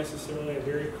not necessarily a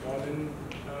very common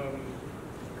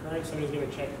occurrence. Somebody's going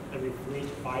to check every 3 to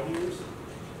 5 years.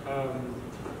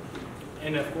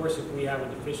 And of course, if we have a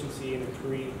deficiency in a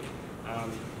tree,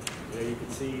 you can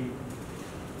see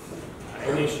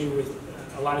an issue with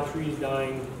a lot of trees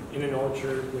dying in an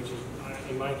orchard, which is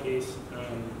in my case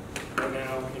right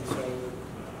now. And so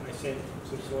I sent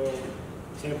some soil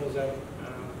samples out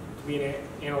to be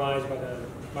analyzed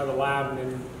by the lab, and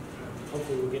then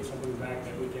hopefully we'll get something back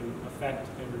that we can affect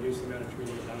and reduce the amount of trees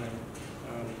that die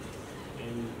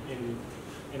in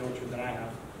an orchard that I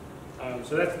have.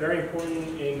 So that's very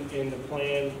important in the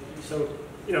plan. So,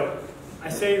 I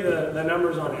say the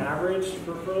numbers on average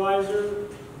for fertilizer,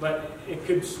 but it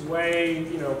could sway,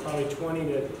 probably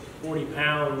 20 to 40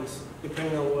 pounds,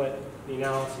 depending on what the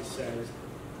analysis says,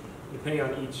 depending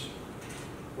on each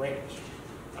ranch.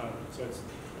 So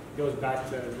goes back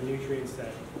to the nutrients that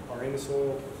are in the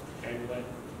soil and what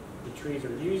the trees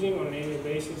are using on an annual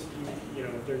basis. You know,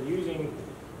 if they're using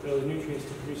those nutrients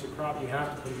to produce a crop, you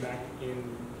have to put them back in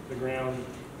the ground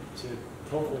to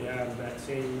hopefully have that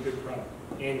same good crop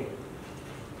annually.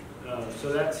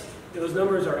 So those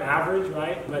numbers are average,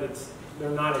 right? But they're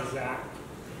not exact.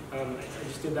 I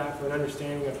just did that for an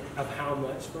understanding of how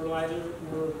much fertilizer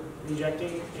we're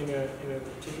injecting in a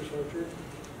citrus orchard.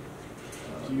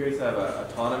 Do you guys have an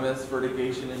autonomous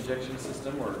fertigation injection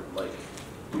system, or like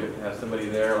you have to have somebody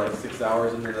there like 6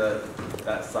 hours into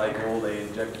that cycle, they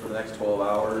inject for the next 12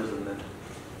 hours, and then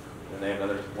they have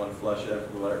another one flush it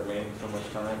after we let it rain so much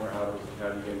time, or how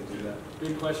do you guys do that?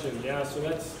 Good question. Yeah, so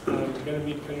that's going to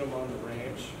be dependent on the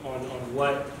ranch, on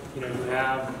what you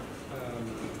have.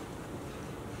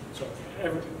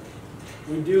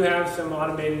 We do have some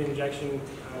automated injection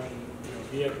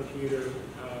via computer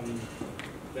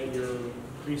that you're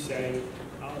presetting.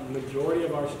 The majority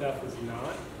of our stuff is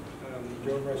not. The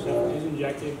majority of our stuff is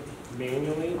injected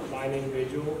manually by an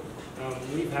individual.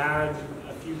 We've had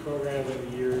a few programs over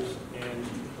the years, and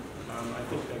I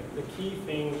think that the key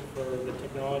thing for the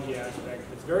technology aspect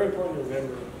that's very important to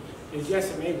remember is,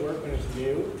 yes, it may work when it's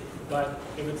new, but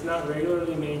if it's not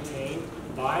regularly maintained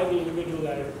by the individual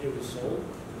that it was sold,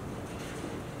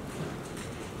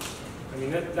 I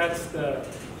mean, that's the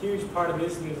huge part of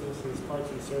this business is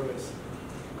parts and service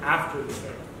after the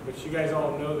sale, which you guys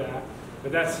all know that,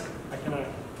 but I cannot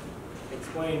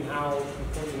explain how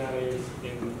important that is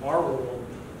in our world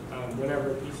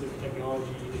whenever a piece of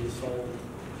technology is sold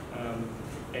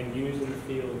and used in the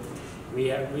field.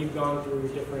 We've gone through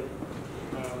different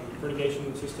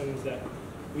fertigation systems that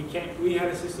we had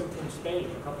a system from Spain,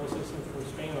 a couple of systems from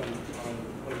Spain on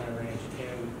one of my ranches,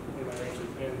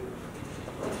 and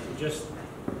we just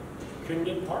couldn't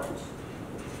get parts.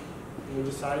 And we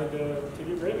decided to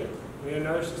get rid of it. We had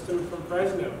another system from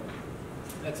Fresno.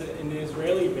 That's an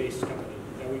Israeli-based company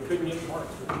that we couldn't get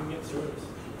parts, we couldn't get service.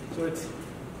 So it's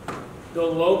the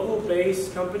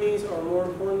local-based companies are more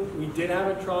important. We did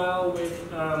have a trial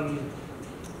with, oh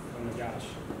my gosh,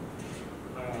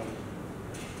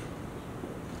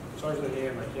 Sergeant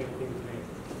Am, I can't think of his name.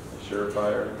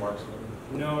 Surefire, Marksman.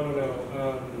 No.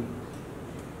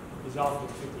 He's off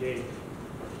of 58.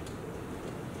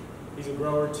 He's a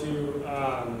grower too.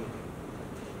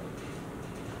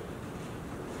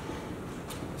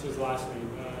 What's his last name?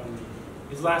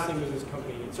 His last name is his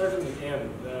company. It starts with an M.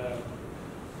 The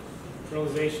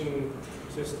fertilization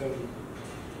system.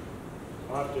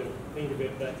 I'll have to think of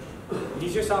it, but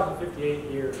he's just off of 58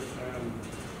 here.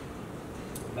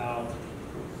 About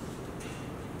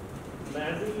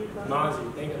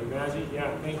Mazzi, thank you, Mazzi.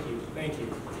 Yeah, thank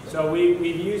you. So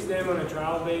we've used them on a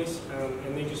trial base,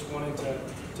 and they just wanted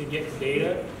to get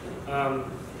data.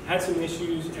 Had some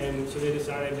issues, and so they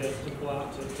decided to pull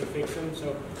out to fix them.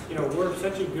 So, we're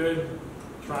such a good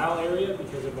trial area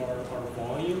because of our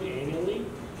volume annually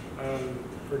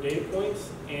for data points,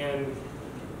 and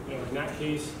in that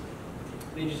case,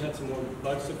 they just had some more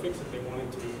bugs to fix that they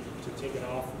wanted to take it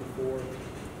off before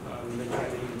they tried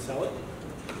to even sell it.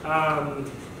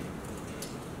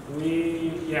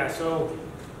 So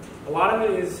a lot of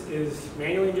it is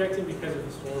manually injected because of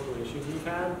historical issues we've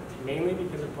had, mainly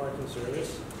because of parts and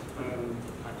service.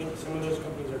 I think some of those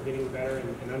companies are getting better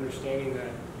and understanding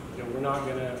that we're not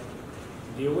going to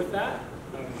deal with that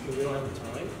because we don't have the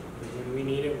time. Because when we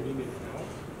need it, we need it now,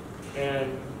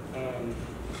 and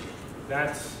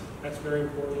that's very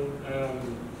important.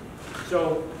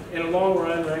 So in a long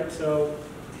run, right? So.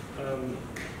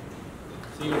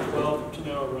 So you 12,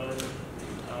 15-hour run,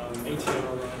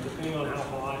 18-hour run, depending on how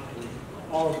hot, and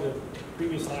all of the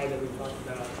previous slide that we talked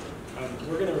about.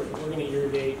 We're gonna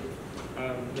irrigate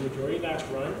the majority of that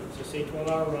run. So say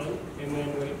 12-hour run, and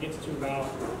then when it gets to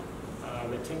about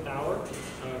the 10th hour,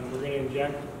 we're gonna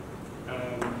inject,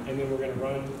 and then we're gonna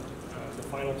run the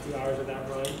final 2 hours of that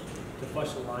run to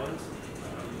flush the lines.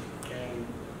 And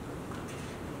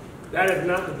that is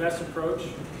not the best approach,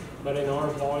 but in our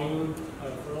volume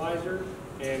of fertilizer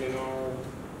and in our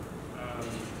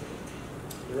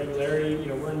the regularity,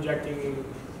 we're injecting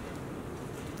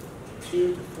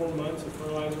 2 to 4 months of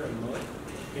fertilizer a month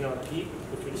in our peak,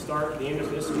 which would start at the end of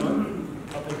this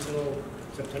month up until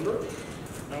September.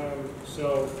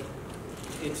 So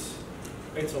it's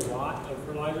a lot of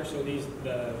fertilizer. So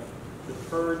the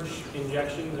purge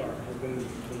injections have been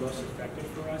the most effective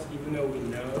for us, even though we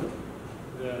know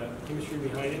the chemistry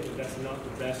behind it, but that's not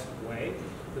the best way.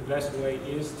 The best way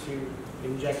is to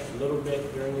inject a little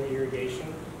bit during the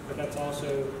irrigation, but that's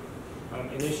also an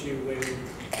issue when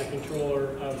the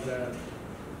controller of the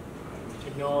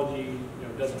technology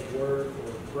doesn't work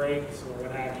or breaks or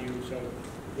what have you. So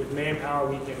with manpower,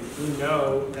 we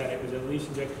know that it was at least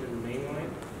injected in the main line.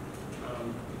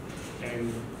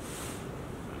 And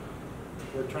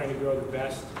we're trying to grow the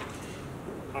best,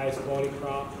 highest quality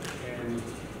crop, and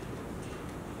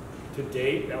to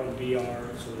date, that would be our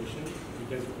solution,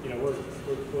 because, you know,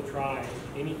 we'll try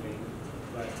anything,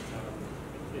 but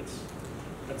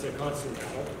that's a constant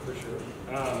battle, for sure.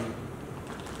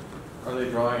 Are they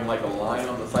drawing like a line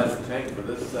on the side of the tank for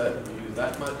this set? Do you use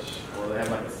that much? Or they have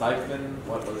like a siphon?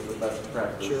 What was the best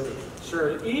practice?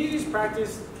 Sure. Easiest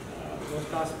practice, most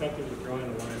cost effective is drawing a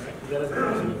line, right? Because that doesn't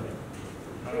cost anything.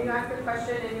 Can you ask a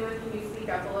question? Anyone, can you speak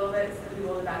up a little bit so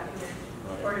people in the back can hear?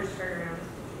 Or just turn around?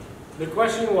 The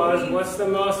question was, what's the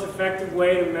most effective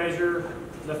way to measure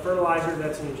the fertilizer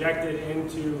that's injected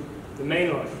into the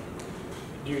main line?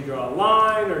 Do you draw a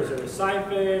line, or is there a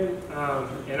siphon?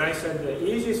 And I said the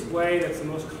easiest way, that's the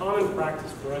most common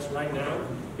practice for us right now,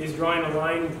 is drawing a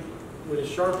line with a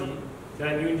Sharpie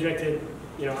that you injected.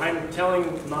 You know, I'm telling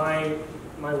my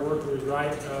workers,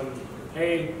 right,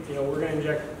 hey, you know, we're going to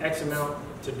inject X amount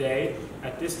today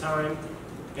at this time,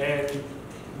 and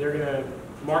they're going to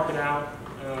mark it out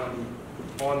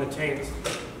on the tanks,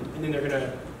 and then they're going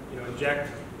to, you know,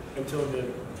 inject until the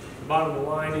bottom of the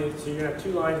line is, so you're going to have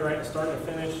two lines, right, start and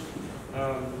finish,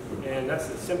 and that's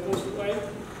the simplest way.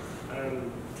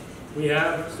 We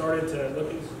have started to look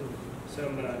into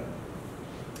some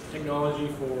technology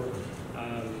for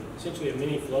essentially a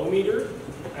mini flow meter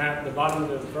at the bottom of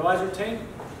the fertilizer tank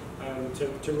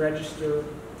to register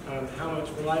how much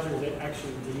fertilizer is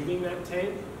actually leaving that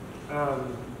tank,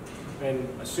 and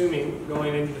assuming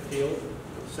going into the field.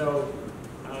 So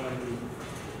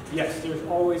yes, there's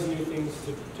always new things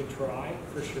to try,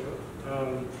 for sure.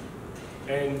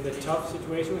 And the tough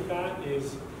situation with that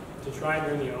is to try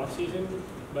during the off season,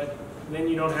 but then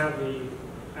you don't have the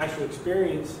actual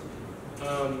experience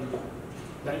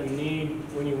that you need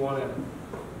when you want to,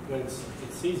 when it's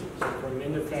season. So from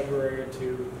end of February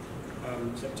to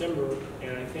September,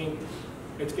 and I think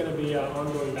it's going to be an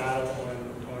ongoing battle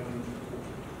on,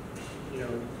 you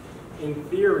know, in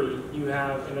theory, you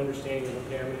have an understanding of,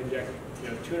 okay, I'm going to inject, you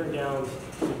know, 200 gallons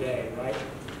today, right?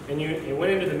 And it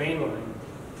went into the main line,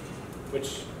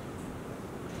 which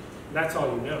that's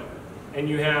all you know. And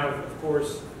you have, of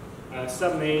course,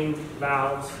 sub-main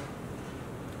valves,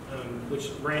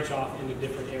 which branch off into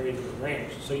different areas of the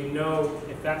ranch. So you know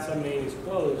if that sub-main is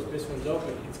closed, this one's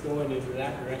open, it's going into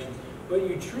that direction. But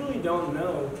you truly don't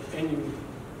know, and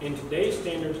in today's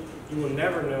standards, you will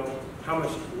never know how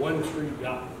much one tree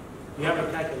got. You have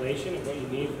a calculation of what you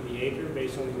need for the acre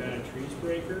based on the amount of trees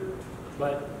per acre,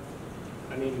 but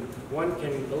I mean, one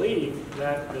can believe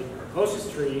that the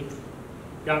closest tree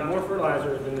got more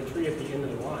fertilizer than the tree at the end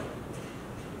of the line,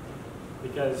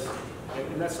 because,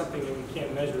 and that's something that we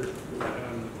can't measure,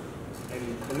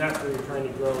 and that's where you're trying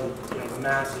to grow, you know, the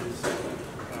masses,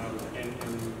 and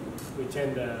we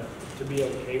tend to be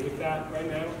okay with that right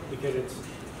now because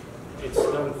it's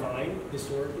done fine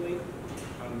historically,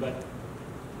 but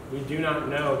we do not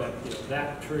know that, you know,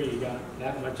 that tree got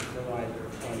that much fertilizer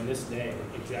on this day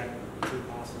exactly. It's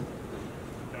impossible.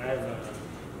 And I have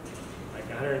like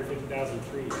 150,000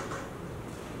 trees.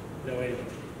 No, wait a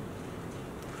minute.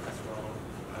 That's wrong.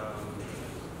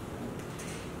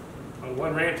 On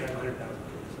one ranch, I have 100,000 trees.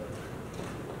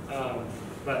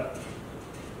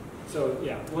 So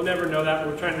yeah, we'll never know that.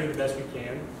 We're trying to do the best we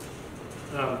can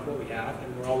with what we have,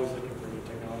 and we're always looking for new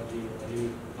technology or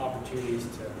new opportunities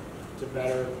to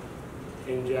better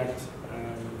inject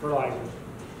fertilizer.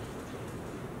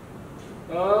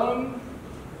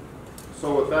 So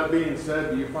with that being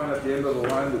said, do you find at the end of the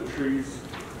line the trees,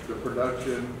 the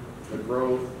production, the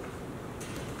growth,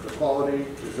 the quality,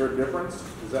 is there a difference?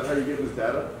 Is that how you get this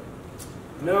data?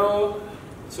 No.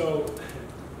 So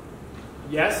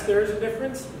yes, there's a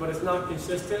difference, but it's not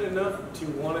consistent enough to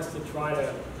want us to try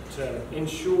to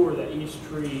ensure that each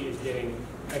tree is getting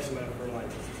X amount of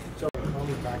fertilizer. So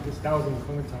common practice, that was in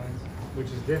Clementines, which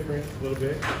is different a little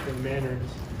bit from Mandarins.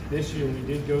 This year we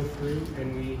did go through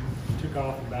and we took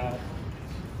off about,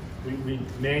 we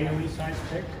manually size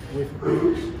picked with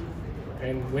crews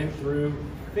and went through,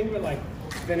 think of it like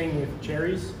spinning with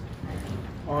cherries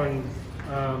on,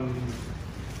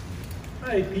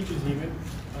 peaches even,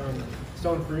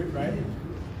 stone fruit, right?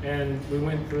 And we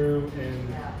went through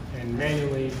and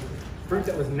manually, fruit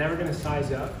that was never going to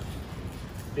size up,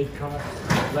 it costs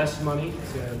less money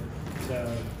to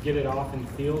get it off in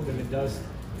the field than it does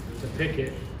to pick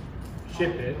it,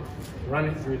 ship it, run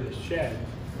it through the shed,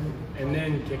 and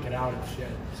then kick it out of the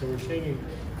shed. So we're saving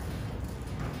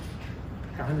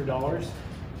 $100,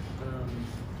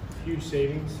 huge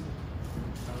savings.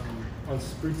 on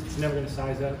spruce, it's never going to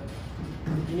size up.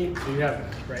 So you have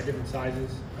different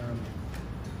sizes.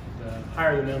 The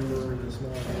higher the number, the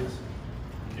smaller it is,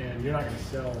 and you're not going to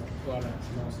sell a lot of that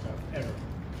small stuff ever.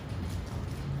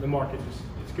 The market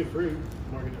it's good fruit.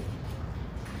 The market doesn't.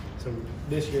 So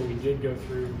this year we did go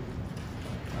through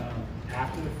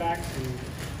after the fact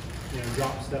and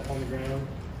drop stuff on the ground,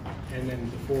 and then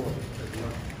before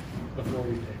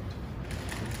we picked.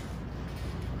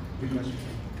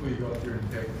 Will you go up there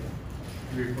and pick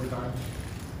 3 or 4 times?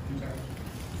 2 times?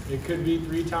 It could be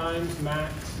 3 times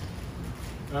max.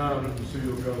 So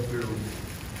you'll go through,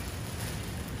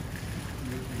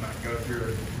 you might go through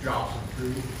and drop some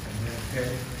fruit and then pick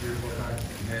 3 or 4 times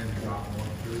and then drop more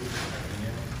fruit at the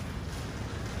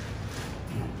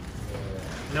end.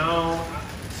 No,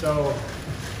 so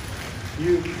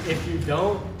if you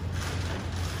don't,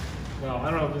 well,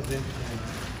 I don't know if this is interesting.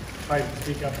 If I can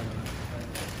speak up on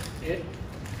that.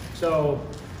 So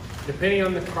depending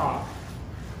on the crop,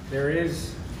 there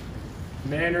is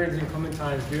mandarins and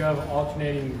clementines do have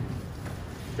alternating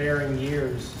bearing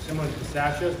years, similar to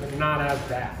pistachios, but not as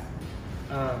bad.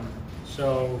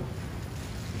 So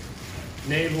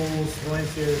navels,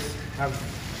 Valencias have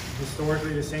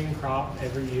historically the same crop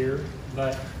every year,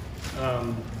 but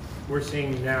we're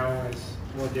seeing now as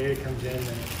more data comes in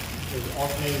that there's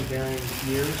alternating bearing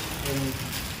years in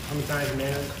clementines and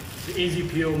mandarins. It's an easy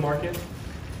peel market,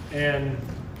 and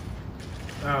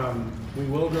we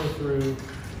will go through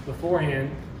beforehand.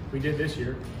 We did this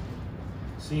year,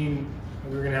 seeing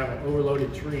we were going to have an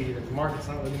overloaded tree that the market's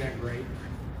not looking that great.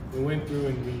 We went through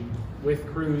and we, with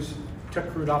crews,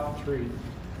 took fruit off the tree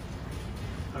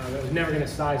that was never going to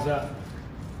size up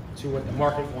to what the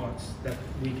market wants that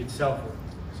we could sell for.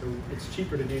 So it's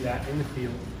cheaper to do that in the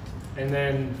field. And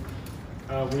then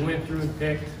we went through and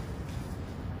picked,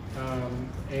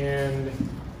 and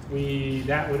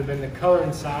that would have been the color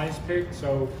and size pick.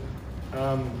 So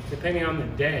depending on the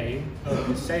day of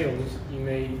the sales, you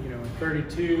may,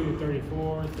 32,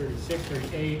 34, 36,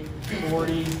 38,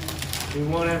 40. We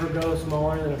won't ever go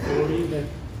smaller than a 40.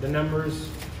 The numbers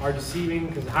are deceiving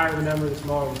because the higher the number, the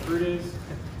smaller the fruit is.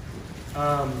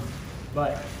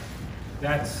 But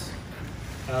that's,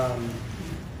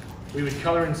 we would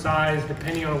color and size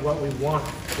depending on what we want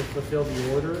to fulfill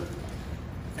the order.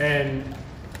 And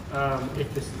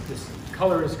if this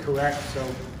color is correct, so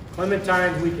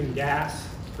clementines we can gas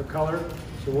for color,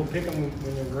 so we'll pick them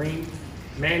when they're green.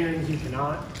 Mandarins you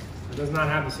cannot. It does not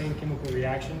have the same chemical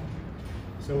reaction.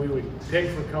 So we would pick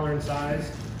for color and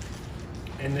size,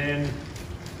 and then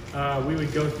we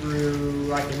would go through,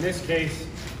 like in this case,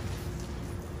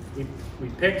 we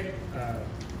picked,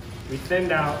 we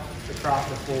thinned out the crop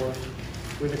before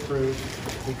with a crew,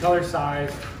 we color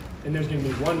size, and there's going to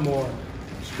be one more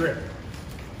strip.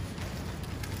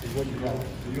 Is what you call it.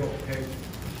 So you'll pick,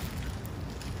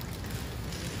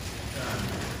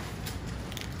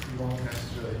 you won't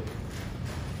necessarily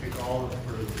pick all the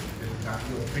fruit at the time.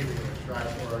 You'll pick it in a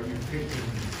stripe, or are you picking to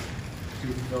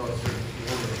fill a certain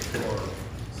order for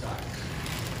size?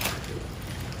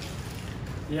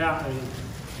 Yeah, I mean,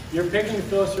 you're picking to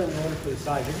fill a certain order for the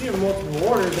size. If you have multiple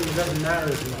orders, then it doesn't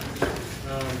matter as much.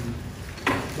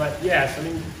 But yes, I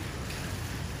mean,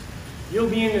 you'll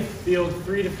be in the field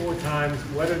 3 to 4 times,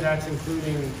 whether that's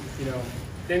including,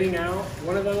 thinning out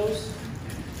one of those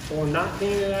or not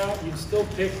thinning it out, you'd still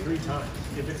pick 3 times.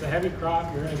 If it's a heavy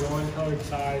crop, you're going to go in colored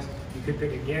size, you could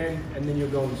pick again, and then you'll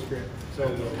go in strip. So,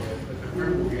 but the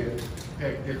fruit will get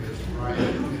picked if it's right,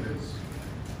 if it's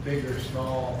big or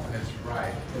small and it's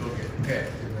right, it'll get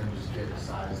picked and then just get the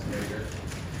size later.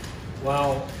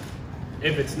 well,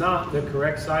 if it's not the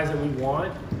correct size that we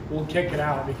want, we'll kick it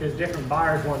out because different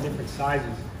buyers want different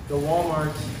sizes. The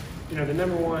Walmarts, the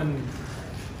 #1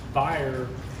 buyer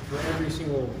for every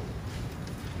single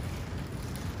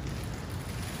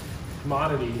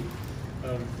commodity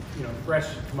of, fresh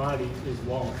commodity is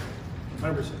Walmart,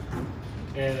 100%.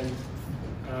 And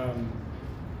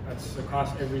that's across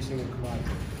every single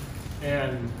commodity.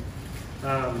 And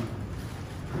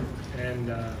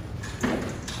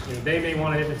they may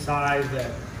want a different size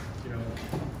that,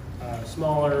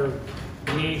 smaller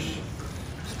niche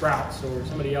sprouts, or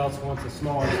somebody else wants a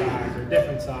smaller size or a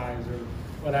different size or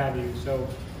what have you. So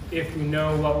if we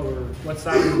know what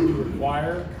size we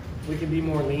require, we can be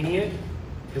more lenient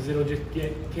because it'll just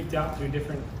get kicked out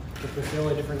to fulfill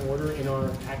a different order in our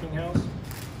packing house.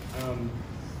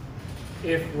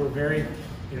 If we're very,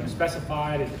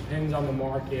 specified, it depends on the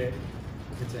market.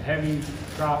 If it's a heavy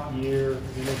crop year,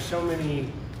 there's so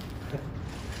many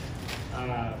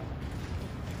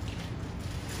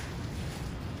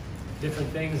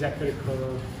different things that could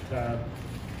occur to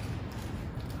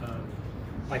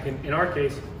like in our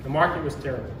case, the market was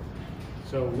terrible.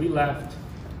 So we left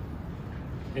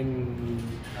out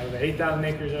of the 8,000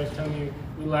 acres I was telling you,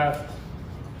 we left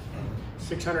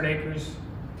 600 acres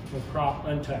of crop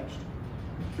untouched.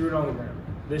 Threw it on the ground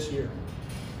this year.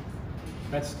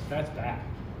 That's bad.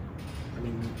 I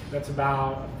mean, that's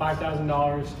about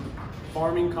 $5,000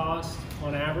 farming cost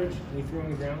on average. We threw on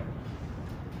the ground.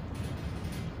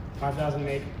 5,000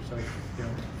 acres, so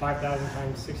 5,000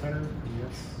 times 600. I mean,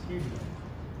 that's huge.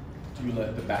 Do you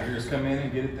let the baggers come in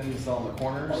and get it then to sell on the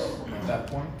corners at that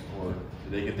point? Or do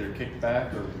they get their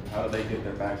kickback, or how do they get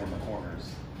their bags on the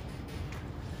corners?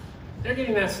 They're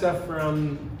getting that stuff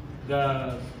from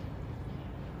the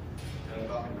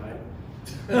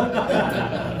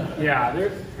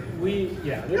they're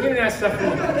getting that stuff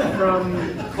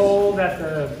from cold at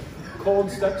the cold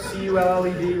stuff,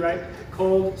 CULLED, right?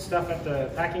 Cold stuff at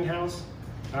the packing house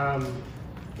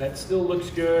that still looks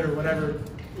good or whatever.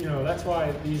 That's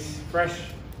why these fresh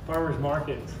farmers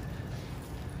markets,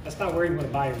 that's not where you want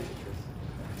to buy your citrus.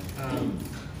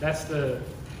 That's the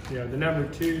number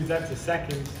twos, that's the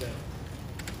seconds that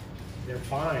they're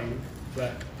fine,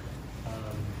 but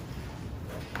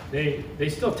they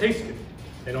still taste good.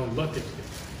 They don't look as good.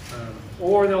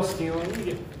 Or they'll steal them. We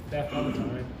get theft all the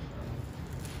time.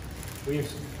 We have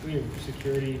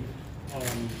security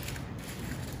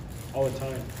all the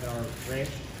time at our ranch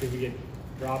because we get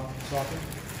robbed so often.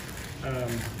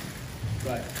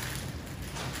 But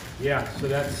yeah, so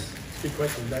that's a good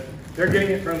question. But they're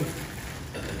getting it from,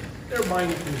 they're buying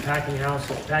it from the packing house.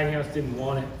 So the packing house didn't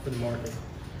want it for the market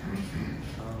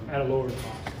at a lower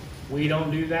cost. We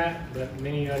don't do that, but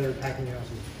many other packing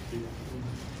houses do.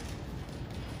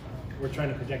 We're trying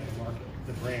to protect the market,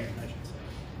 the brand, I should say.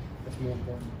 That's more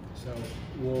important. So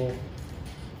we'll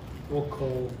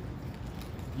cull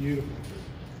beautiful fruit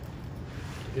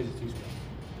because it's too small.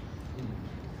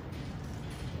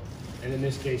 And in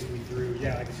this case, we threw, like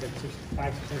I said,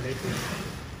 500 acres.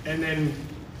 And then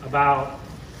about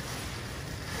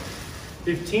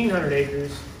 1,500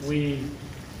 acres we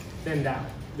thinned out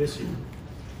this year.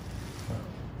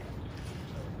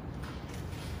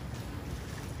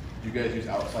 Do you guys use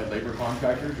outside labor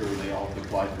contractors, or are they all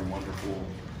applied through wonderful?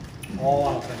 All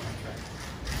outside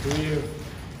contractors. We have,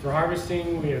 for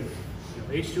harvesting, we have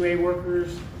H2A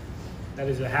workers. That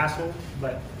is a hassle,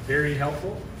 but very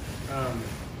helpful.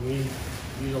 We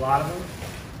use a lot of them,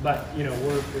 but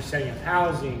we're setting up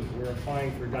housing, we're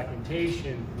applying for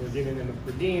documentation, we're giving them a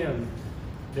per diem,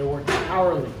 they're working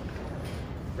hourly,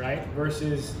 right?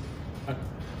 Versus,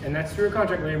 and that's through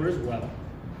contract labor as well,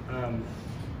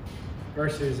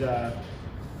 versus a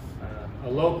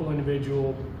local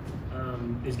individual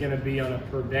is going to be on a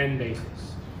per bend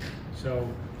basis. So,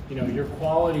 your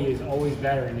quality is always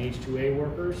better in H2A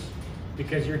workers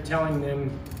because you're telling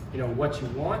them what you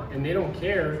want, and they don't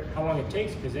care how long it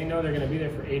takes because they know they're going to be there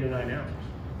for 8 or 9 hours.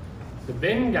 The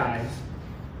bin guys,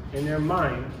 in their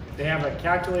mind, they have a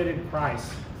calculated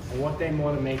price on what they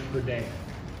want to make per day,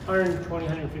 $120,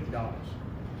 $150.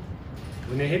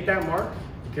 When they hit that mark,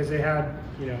 because they had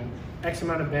X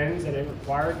amount of bins that it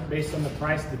required based on the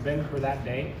price of the bin for that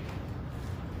day,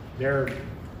 they're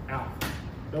out.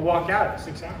 They'll walk out at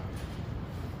 6 hours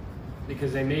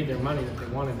because they made their money that they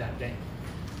wanted that day.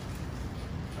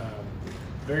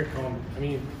 Very common. I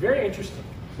mean, very interesting.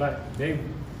 But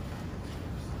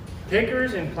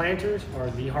pickers and planters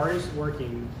are the hardest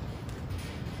working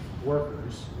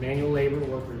workers, manual labor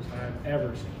workers I've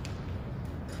ever seen.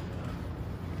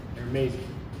 They're amazing.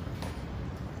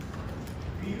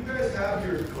 Do you guys have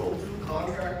your go-to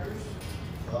contractors?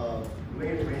 You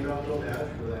may or may not know the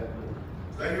answer to that.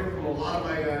 But I hear from a lot of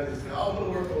my guys that say, I'm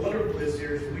going to work for Wonderful this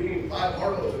year, so we need 5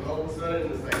 Harlows, and all of a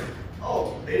sudden it's like,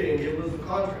 oh, they didn't give us a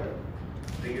contract.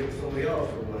 They give it to somebody else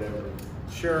or whatever.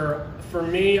 Sure. For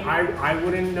me, I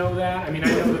wouldn't know that. I mean, I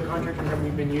know the contractors that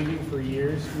we've been using for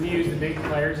years. We use the big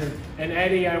players. And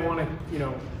Eddie, I want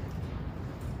to,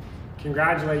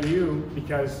 congratulate you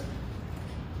because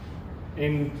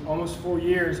in almost 4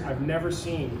 years, I've never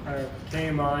seen a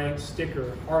KMI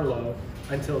sticker Harlow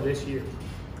until this year.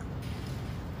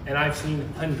 And I've seen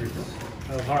hundreds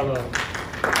of Harlow.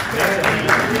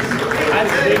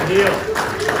 That's a big deal.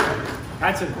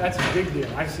 That's a big deal.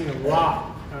 I've seen a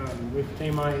lot with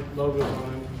KMI logos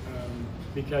on them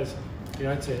because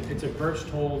it's a birch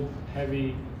told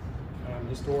heavy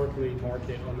historically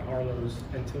market on the Harlows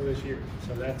until this year.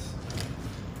 So that's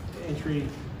entry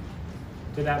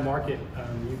to that market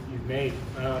you've made.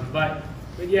 But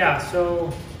yeah,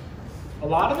 so a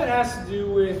lot of it has to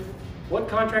do with what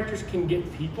contractors can get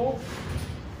people,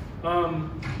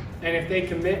 and if they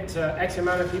commit to X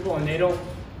amount of people and they don't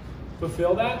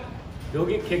fulfill that, they'll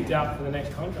get kicked out for the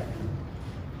next contractor.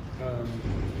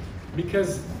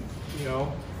 Because, you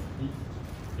know,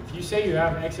 if you say you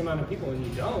have X amount of people and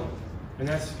you don't, and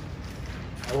that's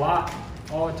a lot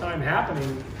all the time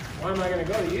happening, why am I going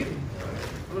to go to you?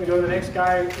 I'm going to go to the next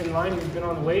guy in line who's been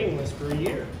on the waiting list for a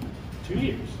year, 2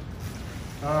 years.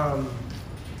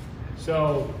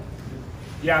 So,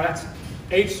 yeah, that's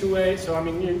H2A. So, I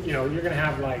mean, you know, you're going to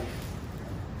have like,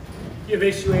 you have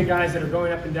H2A guys that are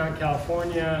going up and down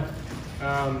California.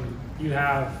 You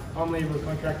have home labor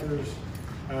contractors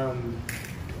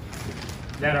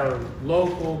that are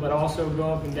local, but also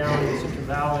go up and down in the Central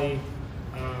Valley.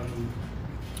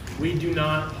 We do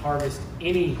not harvest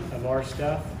any of our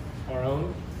stuff, our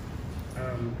own.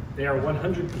 They are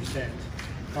 100%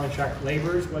 contract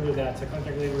laborers, whether that's a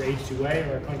contract labor H2A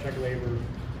or a contract labor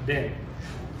bin.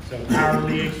 So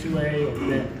hourly H2A or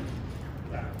bin,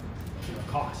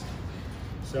 cost.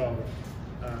 So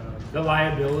the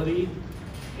liability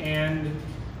and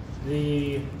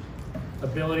the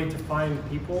ability to find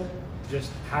people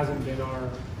just hasn't been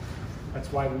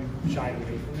that's why we shied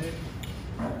away from it.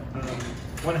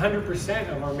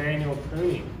 100% of our manual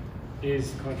pruning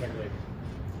is contract labor.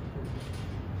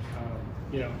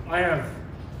 You know, I have,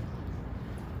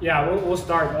 yeah, we'll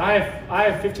start, but I have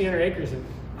 1,500 acres and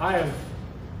I have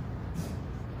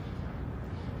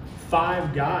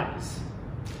 5 guys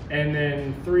and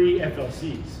then 3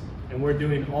 FLCs. And we're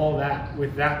doing all that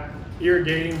with that,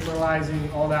 irrigating,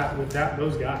 fertilizing, all that with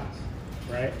those guys,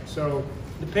 right? So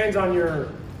depends on your,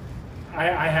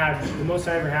 I had, the most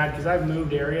I ever had, because I've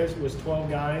moved areas, was 12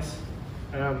 guys.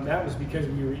 That was because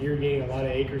we were irrigating a lot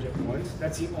of acres at once.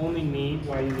 That's the only need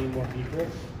why you need more people.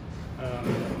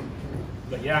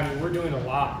 But yeah, I mean, we're doing a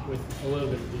lot with a little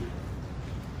bit of people.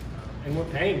 And we're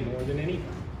paying more than anything.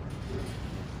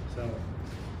 So,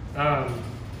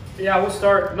 yeah, we'll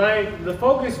start. The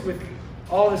focus with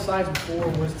all the slides before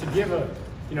was to give a,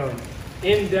 you know,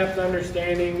 in-depth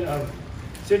understanding of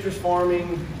citrus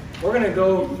farming. We're going to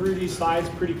go through these slides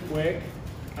pretty quick.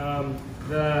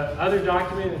 The other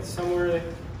document that's somewhere that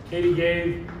Katie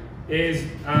gave is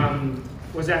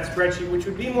was that spreadsheet, which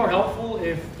would be more helpful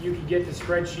if you could get the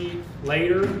spreadsheet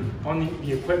later on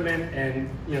the equipment and,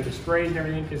 you know, the sprays and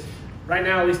everything. Because right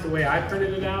now, at least the way I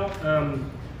printed it out,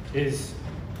 is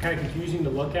kind of confusing to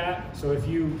look at. So if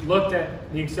you looked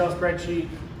at the Excel spreadsheet,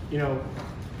 you know,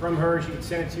 from her, she could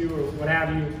send it to you or what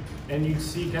have you, and you'd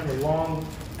see kind of a long.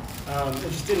 It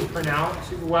just didn't print out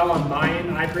super well on my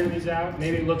end. I printed these out.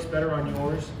 Maybe it looks better on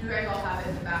yours. You guys all have it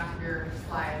in the back of your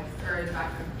slides, or in the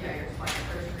back of, yeah, your slides.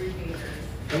 There's 3 pages.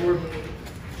 And we're,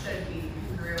 should be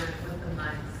congruent with the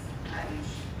months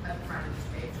at the front of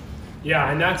each page.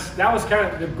 yeah, and that was kind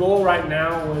of the goal right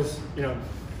now was, you know,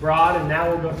 broad, and now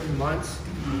we'll go through months,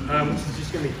 which is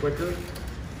just going to be quicker.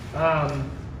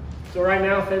 So right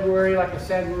now, February, like I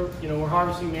said, we're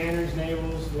harvesting manners,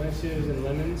 navels, lenses, and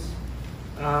lemons.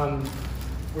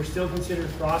 We're still considered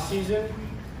frost season.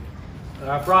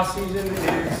 Frost season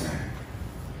is,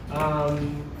 well,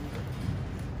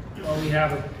 we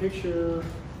have a picture.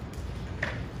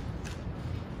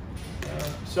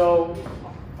 So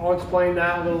I'll explain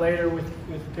that a little later with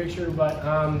the picture, but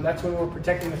that's when we're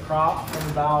protecting the crop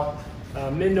from about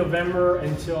mid-November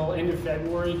until end of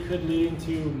February, could lead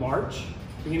into March,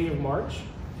 beginning of March.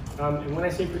 And when I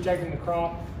say protecting the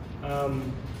crop,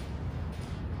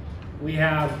 we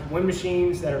have wind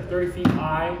machines that are 30 feet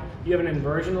high. You have an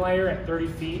inversion layer at 30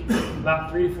 feet, about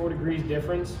 3 to 4 degrees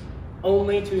difference,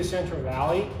 only to the Central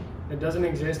Valley. That doesn't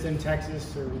exist in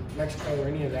Texas or Mexico or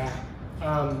any of that.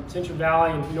 Central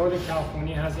Valley and Northern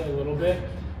California has it a little bit,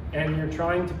 and you're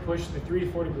trying to push the 3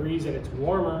 to 4 degrees that it's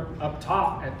warmer up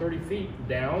top at 30 feet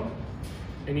down.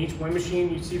 In each wind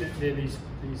machine, you see that these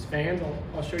fans.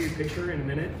 I'll show you a picture in a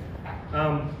minute.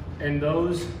 And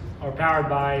those are powered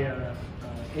by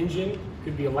engine,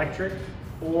 could be electric,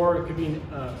 or it could be an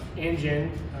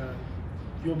engine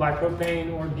fueled by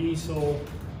propane or diesel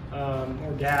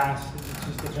or gas. It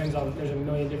just depends on, there's a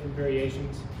million different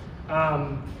variations.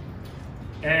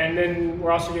 And then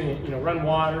we're also going to, run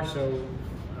water. So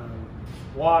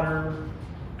water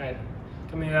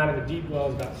coming out of a deep well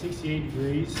is about 68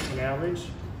 degrees on average.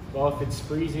 Well, if it's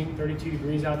freezing, 32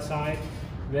 degrees outside,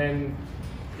 then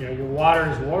your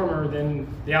water is warmer than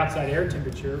the outside air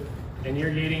temperature, and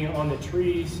irrigating on the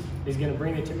trees is going to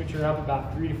bring the temperature up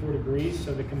about 3 to 4 degrees.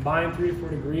 So the combined 3 to 4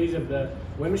 degrees of the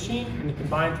wind machine and the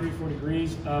combined 3 to 4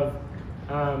 degrees of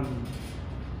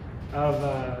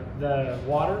the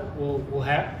water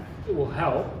will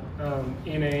help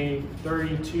in a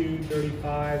 32,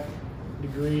 35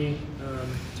 degree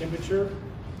temperature.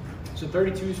 So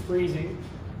 32 is freezing.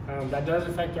 That does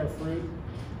affect our fruit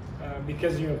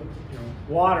because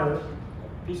water,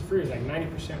 a piece of fruit is like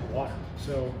 90% water.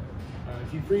 So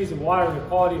If you freeze the water, the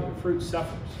quality of the fruit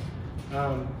suffers,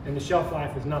 and the shelf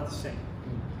life is not the same.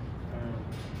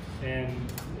 And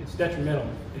it's detrimental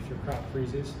if your crop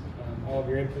freezes. All of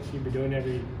your inputs you've been doing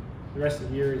the rest of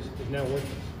the year is now worthless.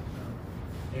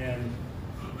 And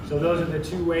so those are the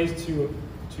two ways to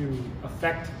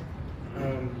affect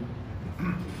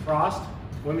frost: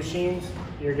 wind machines,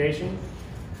 irrigation.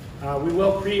 We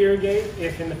will pre-irrigate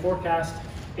if in the forecast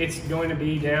it's going to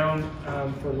be down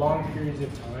for long periods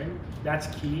of time. That's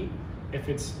key. If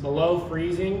it's below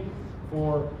freezing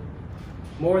for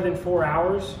more than 4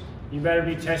 hours, you better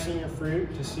be testing your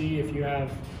fruit to see if you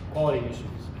have quality issues,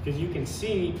 because you can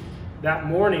see that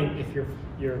morning if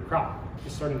your crop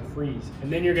is starting to freeze,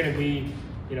 and then you're going to be,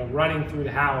 running through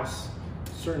the house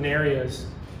certain areas,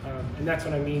 and that's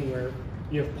what I mean where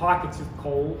you have pockets of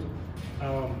cold.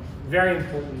 Very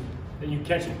important that you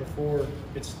catch it before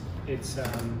it's. If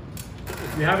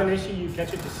you have an issue, you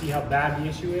catch it to see how bad the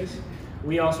issue is.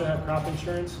 We also have crop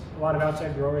insurance. A lot of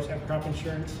outside growers have crop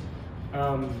insurance.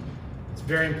 It's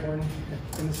very important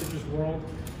in the citrus world.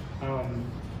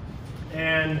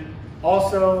 And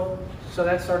also, so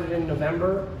that started in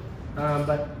November,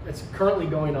 but it's currently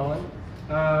going on.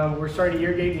 We're starting to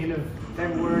irrigate the end of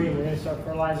February, and we're going to start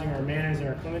fertilizing our mandarins and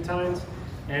our clementines.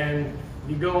 And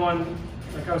you go on,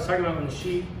 like I was talking about on the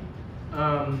sheet,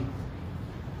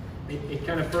 it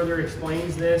kind of further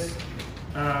explains this.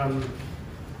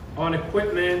 On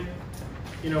equipment,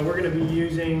 we're going to be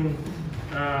using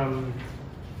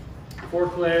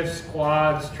forklifts,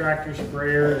 quads, tractor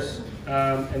sprayers,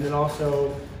 and then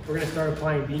also we're going to start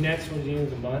applying B-nets towards the end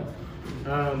of the month.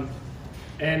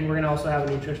 And we're going to also have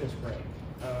a nutritional spray.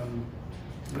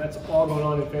 And that's all going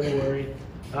on in February.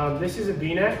 This is a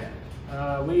B-net.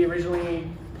 We originally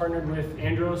partnered with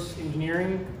Andros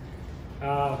Engineering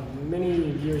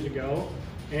many years ago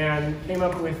and came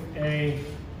up with a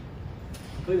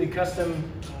completely custom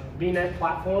B-net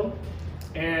platform.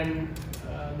 And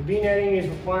the B-netting is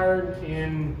required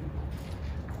in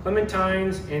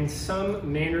clementines and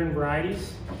some mandarin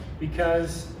varieties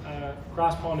because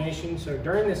cross-pollination. So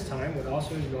during this time, what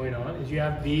also is going on is you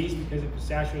have bees because of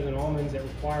pistachios and almonds that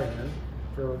require them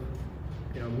for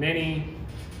many.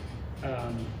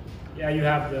 You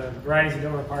have the varieties that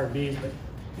don't require bees, but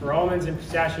for almonds and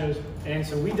pistachios, and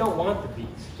so we don't want the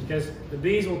bees because the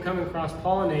bees will come and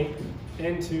cross-pollinate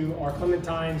into our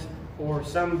clementines or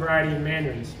some variety of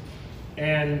mandarins.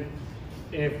 And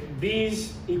if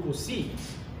bees equal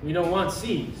seeds, we don't want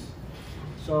seeds.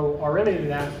 So our remedy to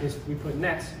that is we put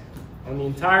nets on the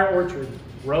entire orchard,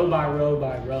 row by row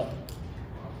by row.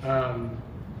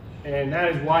 And that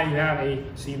is why you have a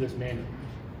seedless mandarin.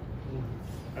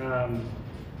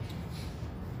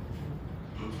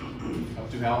 Up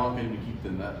to how long can you keep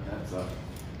the nets up?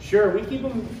 Sure, we keep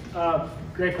them,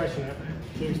 great question,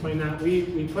 can you explain that?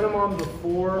 We put them on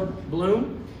before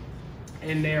bloom,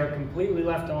 and they are completely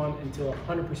left on until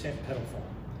 100% petal fall.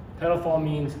 Petal fall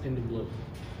means into bloom.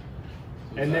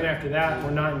 And then after that,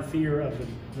 we're not in fear of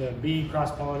the bee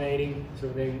cross-pollinating, so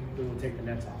then we will take the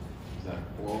nets off. Is that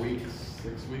 4 weeks,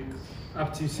 6 weeks?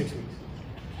 Up to 6 weeks.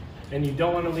 And you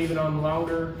don't want to leave it on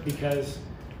longer because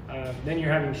then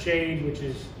you're having shade, which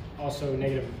is also a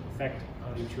negative effect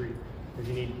on the tree, because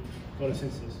you need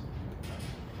photosynthesis.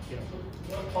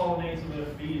 What pollinates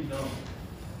with bees don't?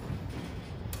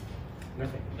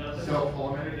 Nothing.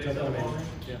 Self-pollinated? Self-pollinated?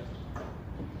 Yeah.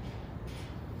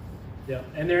 Yeah,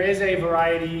 and there is a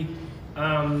variety,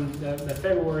 the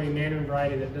February mandarin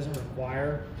variety that doesn't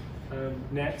require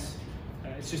nets.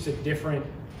 It's just a different,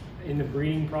 in the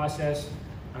breeding process,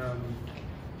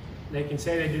 they can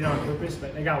say they did it on purpose,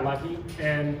 but they got lucky,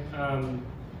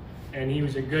 and he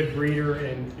was a good breeder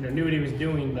and knew what he was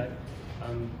doing. But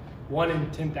 1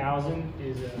 in 10,000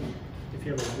 is if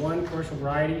you have one commercial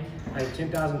variety out of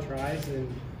 10,000 tries,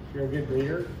 then you're a good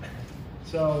breeder.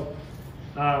 So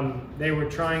they were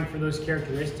trying for those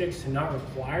characteristics to not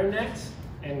require nets,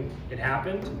 and it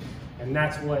happened, and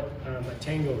that's what a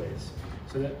tango is.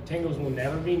 So that tangos will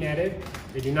never be netted.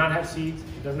 They do not have seeds.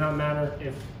 It does not matter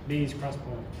if bees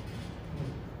cross-pollinate.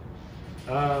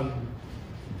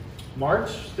 March,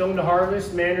 stone to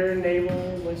harvest, mandarin,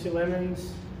 navel, Lindsay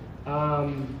lemons.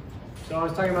 So I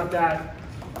was talking about that.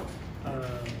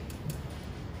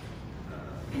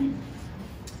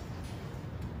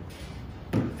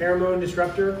 Pheromone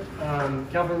disruptor.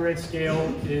 California Red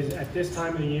Scale is at this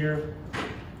time of the year.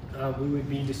 We would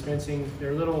be dispensing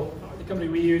their little. The company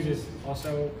we use is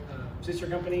also a sister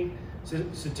company,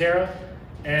 Cetera,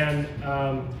 and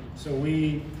so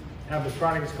we have the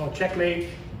product. It's called Checkmate,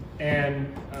 and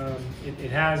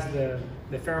it has the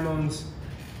pheromones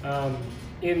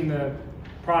in the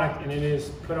product, and it is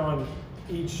put on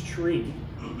each tree.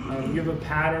 You have a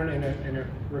pattern and a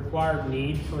required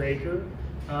need per acre,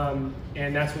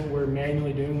 and that's what we're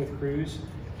manually doing with crews,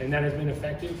 and that has been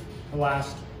effective the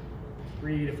last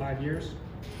 3 to 5 years,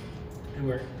 and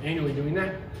we're annually doing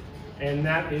that, and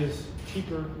that is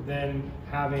cheaper than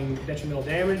having detrimental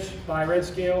damage by red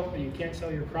scale that you can't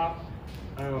sell your crop,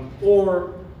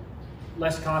 or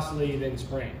less costly than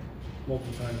spraying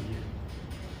multiple times a year.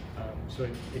 So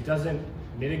it doesn't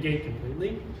mitigate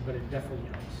completely, but it definitely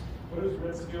helps. What does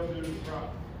red scale do to the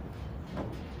crop?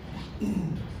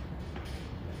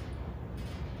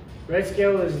 Red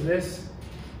scale is this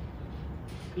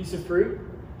piece of fruit.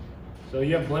 So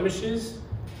you have blemishes,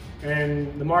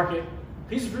 and the market,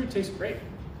 piece of fruit tastes great,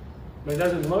 but it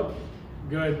doesn't look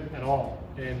good at all,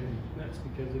 and that's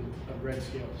because of red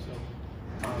scale.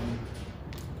 So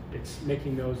it's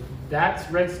making those, that's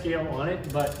red scale on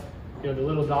it, but you know, the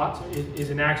little dots is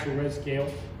an actual red scale,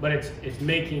 but it's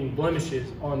making blemishes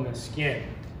on the skin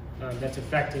that's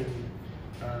affecting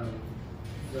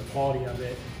the quality of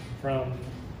it from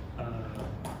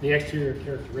the exterior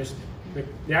characteristic.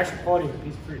 The actual quality of the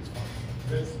piece of fruit is fine.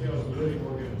 Red scale is living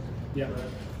organism. Yeah,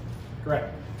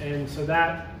 correct. And so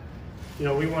that, you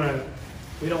know, we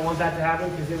don't want that to happen,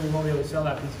 because then we won't be able to sell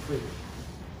that piece of fruit.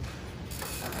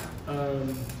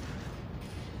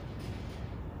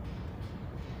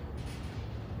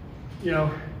 You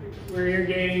know, we're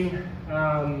irrigating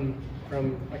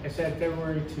from, like I said,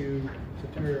 February to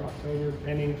September or October,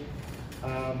 depending.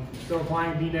 Still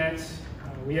applying bee nets.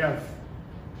 We have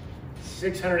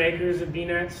 600 acres of bee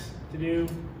nets to do.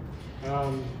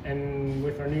 And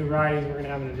with our new varieties, we're going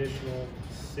to have an additional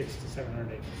 600 to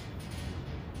 700 acres.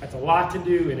 That's a lot to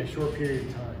do in a short period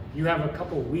of time. You have a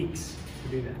couple weeks to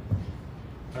do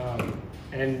that.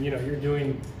 And you know,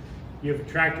 you have a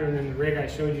tractor and then the rig I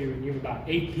showed you, and you have about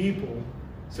 8 people.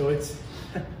 So it's,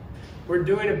 we're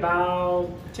doing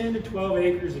about 10 to 12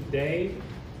 acres a day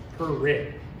per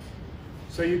rig.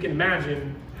 So you can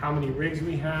imagine how many rigs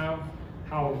we have,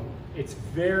 how it's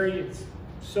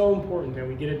so important that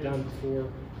we get it done before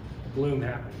the bloom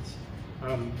happens,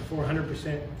 before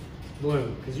 100%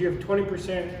 bloom. Because you have 20%,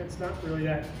 it's not really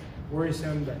that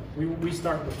worrisome, but we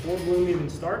start before bloom even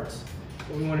starts,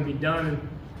 but we want to be done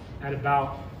at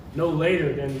about no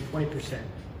later than 20%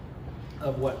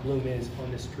 of what bloom is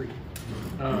on this tree.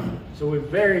 So with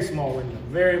very small window,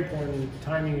 very important,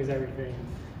 timing is everything.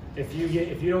 If you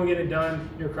don't get it done,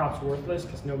 your crop's worthless,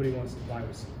 because nobody wants to buy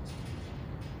with seeds.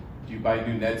 Do you buy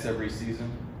new nets every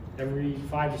season? Every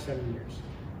 5 to 7 years.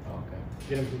 Oh, okay.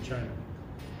 Get them from China.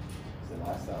 Does it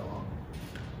last that long?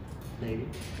 Maybe.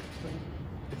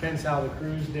 Depends how the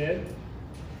crews did.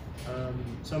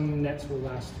 Some nets will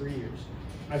last 3 years.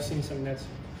 I've seen some nets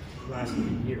last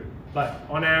a year, but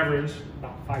on average,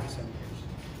 about 5 to 7 years.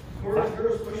 Corey, is there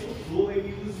a special tool they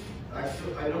use?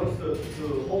 I noticed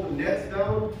to hold the nets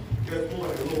down, you guys pull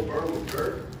like a little berm with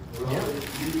dirt. Yeah.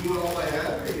 You do it all by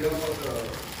hand, or you have like a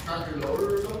tractor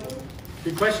loader or something?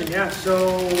 Good question. Yeah.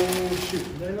 So shoot,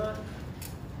 did I not?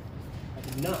 I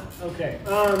did not. Okay.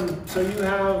 So you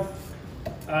have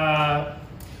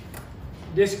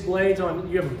disc blades on.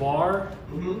 You have a bar,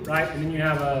 right, and then you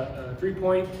have a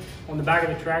 3-point on the back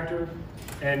of the tractor,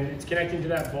 and it's connecting to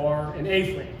that bar, an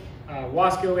A-frame,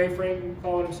 Wasco A-frame. You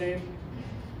follow what I'm saying?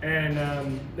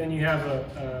 And then you have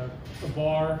a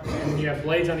bar, and you have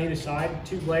blades on either side,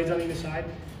 2 blades on either side.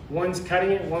 One's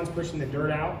cutting it, one's pushing the dirt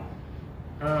out.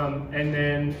 And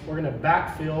then we're gonna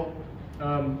backfill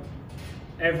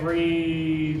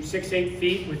every 6-8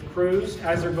 feet with crews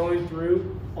as they're going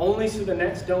through, only so the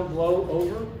nets don't blow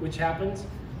over, which happens.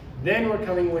 Then we're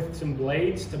coming with some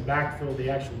blades to backfill the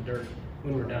actual dirt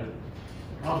when we're done.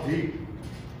 How deep?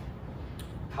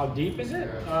 How deep is it?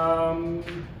 Yeah.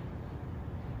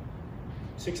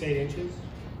 6-8 inches.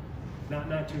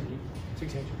 Not too deep.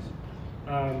 6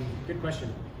 inches. Good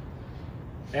question.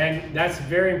 And that's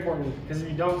very important, because if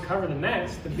you don't cover the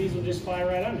nets, the bees will just fly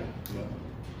right under.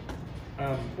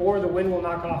 Or the wind will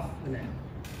knock off the net,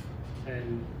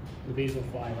 and the bees will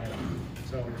fly right off.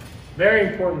 So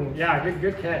very important. Yeah,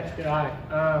 good catch. Good eye.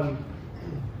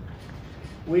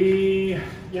 We,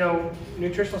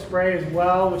 nutritional spray as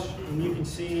well, which you can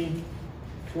see.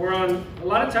 We're on, a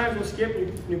lot of times we'll skip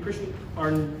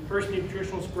our first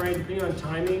nutritional spray depending on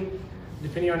timing,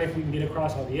 depending on if we can get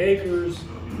across all the acres.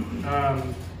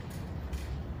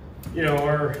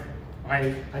 Or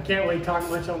I can't really talk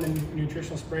much on the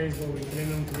nutritional sprays when we put in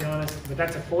them, to be honest, but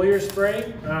that's a foliar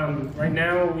spray. Right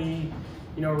now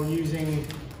we're using,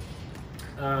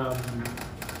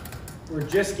 we're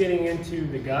just getting into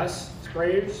the Gus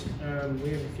sprayers.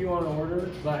 We have a few on order,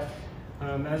 but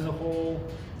as a whole,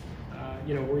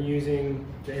 we're using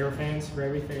the air fans for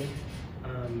everything.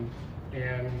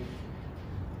 and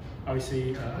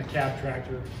obviously a cab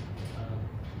tractor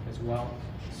as well.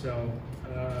 So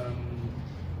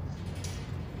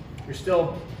you're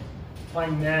still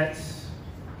applying nets.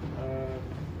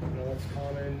 That's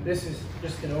common. This is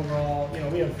just an overall.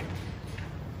 We have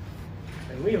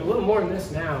a little more than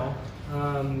this now.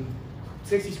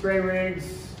 60 spray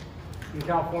rigs in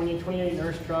California, 28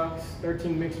 nurse trucks,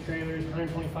 13 mixed trailers,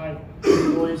 125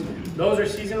 employees. Those are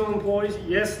seasonal employees.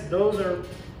 Yes, those are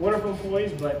wonderful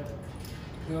employees, but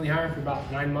we only hire them for about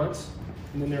 9 months,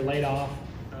 and then they're laid off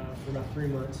for about 3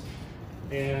 months.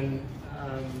 And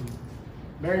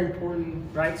very important,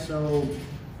 right? So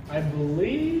I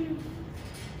believe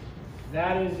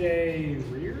that is a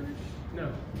rears?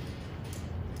 No.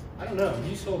 I don't know.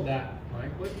 You sold that,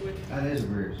 Mike. What? That is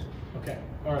rears. Okay.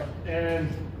 All right. And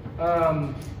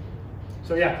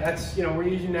so yeah, that's we're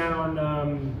using that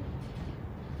on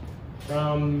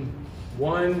from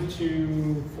 1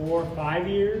 to 4,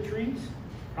 5-year trees.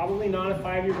 Probably not a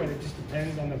 5-year, but it just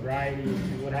depends on the variety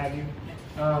and what have you.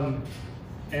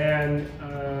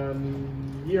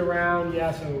 Year round,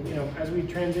 yeah. So as we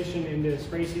transition into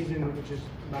spray season, which is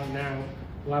about now,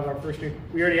 we'll have our first.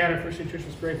 We already had our first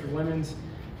nutritional spray for lemons,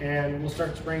 and we'll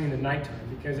start spraying in the nighttime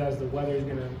because as the weather is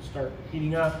going to start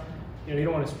heating up, you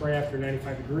don't want to spray after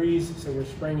 95 degrees. So we're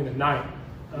spraying in the night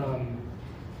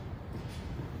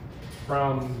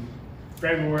from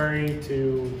February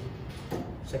to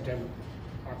September,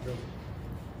 October,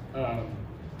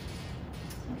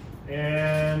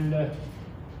 and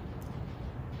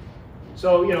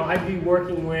so I'd be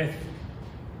working with,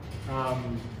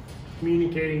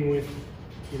 communicating with,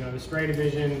 the spray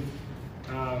division,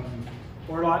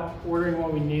 ordering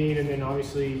what we need, and then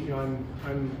obviously,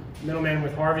 I'm middleman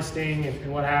with harvesting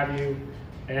and what have you,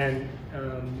 and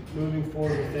moving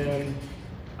forward with them.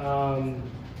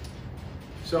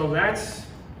 So that's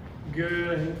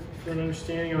good for an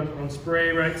understanding on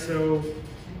spray, right? So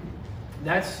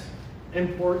that's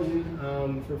important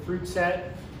for fruit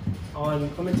set on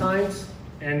clementines,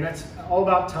 and that's all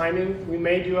about timing. We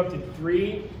may do up to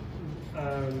 3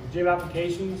 jib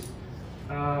applications.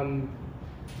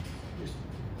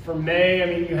 For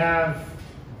May, you have,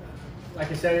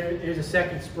 like I said, here's a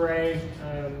second spray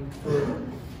for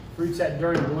fruit set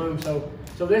during bloom. So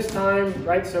this time,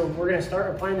 right, so we're going to start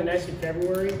applying the nets in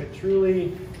February, but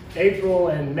truly April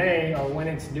and May are when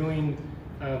it's doing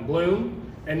bloom.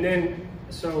 And then,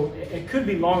 so it could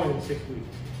be longer than 6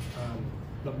 weeks.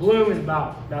 But bloom is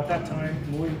about that time.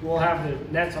 We'll have the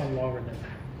nets on longer than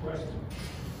that. Question.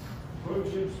 Road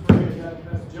chip spray,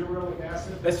 that's gibberellic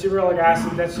acid? That's gibberellic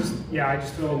acid. That's just, I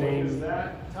just threw the name. Is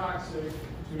that toxic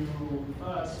to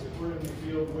us if we're in the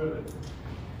field with it?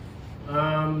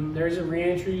 There's a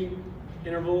reentry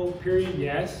interval period,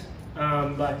 yes.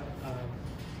 But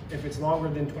if it's longer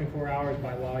than 24 hours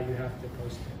by law, you have to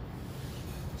post it.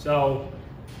 So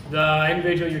the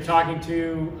individual you're talking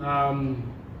to,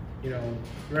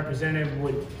 representative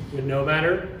would know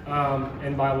better,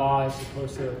 and by law is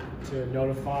supposed to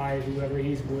notify whoever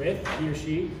he's with, he or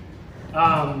she.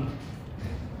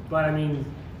 But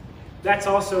that's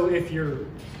also if you're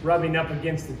rubbing up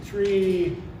against the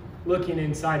tree, looking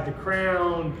inside the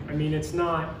crown. It's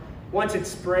not, once it's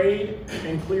sprayed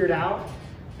and cleared out,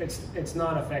 it's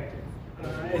not effective.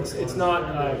 It's not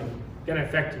gonna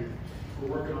affect you.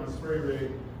 We're working on spray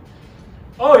rig.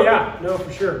 Oh yeah, no,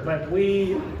 for sure. But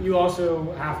you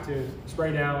also have to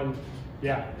spray down.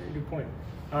 Yeah, good point.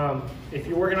 If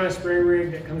you're working on a spray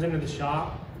rig that comes into the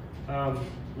shop,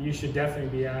 you should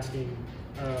definitely be asking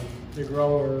the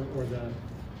grower or the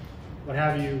what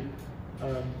have you.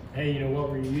 Hey, what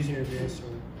were you using of this?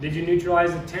 Or did you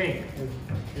neutralize the tank?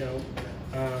 Or,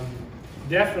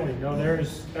 definitely. No,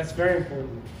 that's very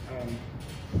important.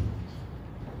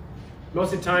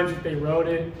 Most of the times, if they rode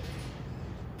it,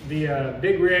 the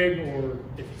big rig, or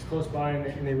if it's close by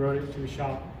and they rode it to a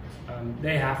shop,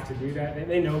 they have to do that.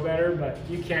 They know better, but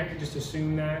you can't just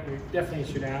assume that. You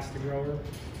definitely should ask the grower.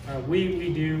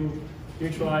 We do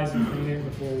neutralize and clean it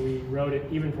before we rode it,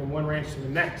 even from one ranch to the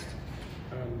next,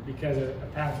 because a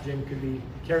pathogen could be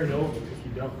carried over if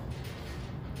you don't.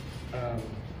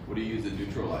 What do you use to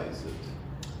neutralize it?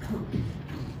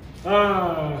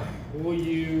 We'll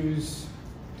use.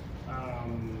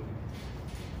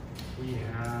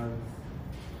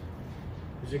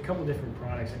 There's a couple different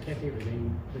products. I can't think of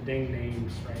the dang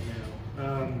names right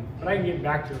now. But I can get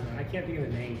back to them. I can't think of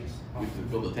the names. You have to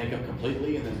fill the tank up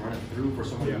completely and then run it through for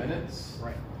so many minutes?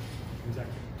 Right.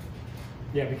 Exactly.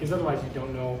 Yeah, because otherwise you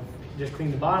don't know. Just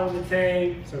clean the bottom of the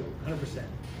tank. So 100%.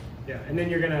 Yeah, and then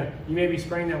you may be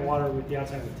spraying that water with the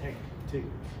outside of the tank too.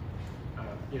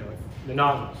 you know, the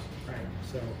nozzles, right?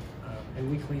 So, and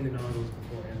we clean the nozzles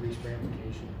before every spray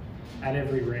application at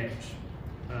every ranch.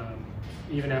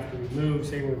 Even after we move,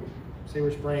 say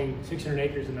we're spraying 600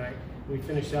 acres a night, we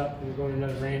finish up and we're going to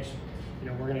another ranch, you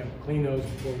know, we're gonna clean those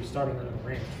before we start on another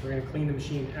ranch. We're gonna clean the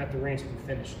machine at the ranch that we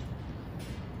finished.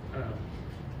 But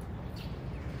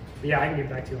yeah, I can get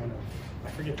back to you on the,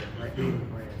 I forget the right name of the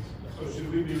brands. So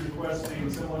should we be requesting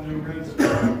someone who rents a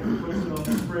truck and puts it on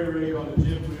the spray rig on the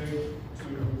jib rig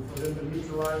for them to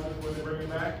neutralize it when they bring it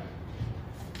back?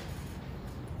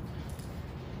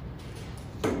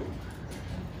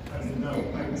 That's a no,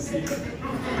 I can see it.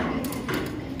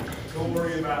 Don't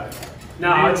worry about it.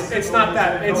 No, it's not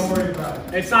that. Don't worry about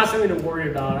it. It's not something to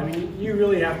worry about. I mean, you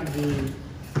really have to be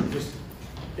just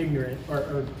ignorant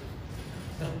or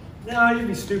no, you'd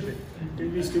be stupid.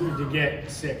 You'd be stupid to get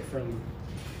sick from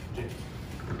gin.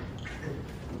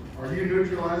 Are you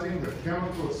neutralizing the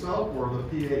chemical itself or the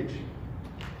pH?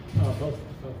 Both.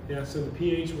 Yeah, so the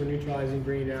pH we're neutralizing,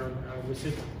 bringing down with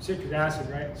citric acid,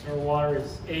 right? So our water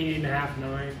is 8.5,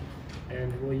 9,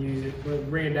 and we'll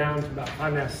bring it down to about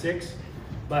 5.5, 6.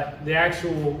 But the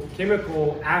actual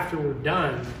chemical after we're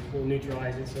done will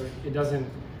neutralize it, so it doesn't,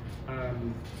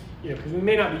 you know, because we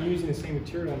may not be using the same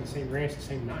material on the same ranch the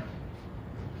same night.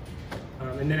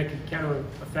 And then it could counter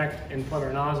effect and plug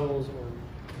our nozzles, or,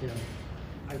 you know,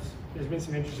 there's been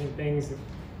some interesting things that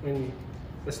when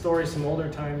the stories some old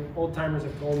timers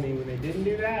have told me when they didn't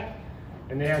do that,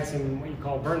 and they had some what you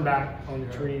call burn back on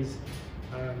the trees,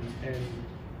 and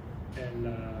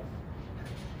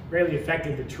greatly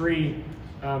affected the tree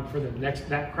for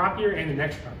that crop year and the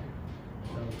next crop year.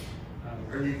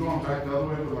 So, Are you going back the other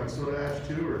way with like soda ash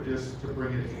too, or just to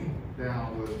bring it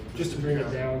down with? just to bring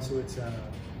it down so it's a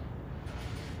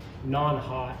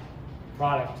non-hot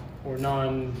product or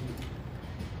non.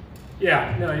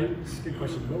 Yeah, no, it's a good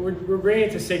question, but we're bringing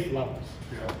it to safe levels,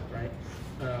 Yeah. right?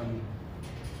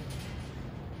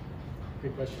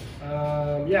 Good question.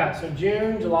 Yeah, so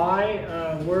June,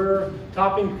 July, we're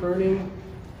topping, pruning.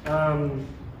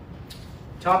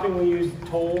 Topping, we use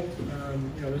toll,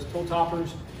 you know, those toll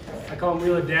toppers. I call them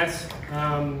Wheel of Death.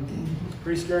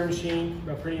 Pretty scary machine,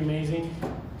 but pretty amazing.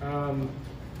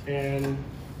 And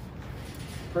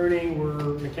pruning,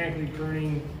 we're mechanically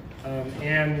pruning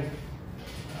and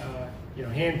you know,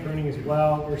 hand pruning as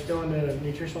well. We're still into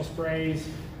nutritional sprays,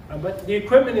 but the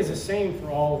equipment is the same for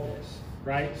all of this,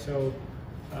 right? So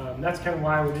that's kind of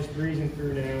why we're just breezing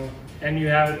through now, and you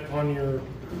have it on your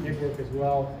paperwork as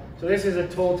well. So this is a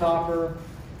toll topper.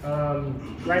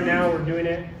 Right now we're doing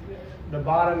it. The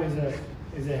bottom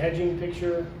is a hedging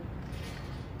picture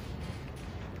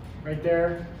right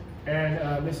there,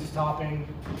 and this is topping.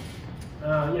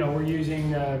 You know, we're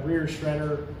using rear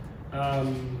shredder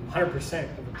 100%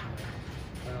 of the time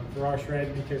for our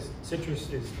shred, because citrus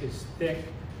is thick,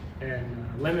 and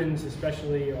lemons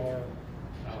especially are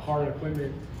hard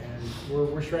equipment, and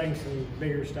we're shredding some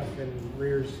bigger stuff than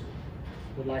rears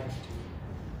would like us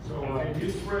to. So can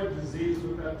you spread disease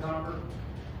with that topper?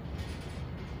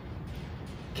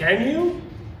 Can you?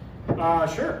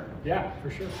 Sure. Yeah, for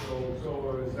sure.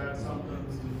 So is that something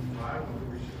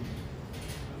we should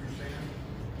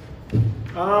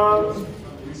understand?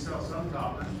 We sell some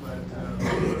toppers, but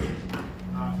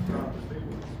not toppers, big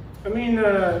ones. I mean,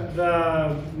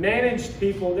 the managed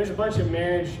people, there's a bunch of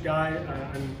managed guys,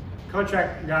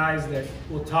 contract guys that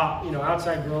will top, you know,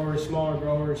 outside growers, smaller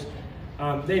growers.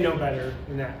 They know better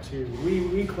than that too.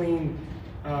 We clean,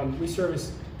 we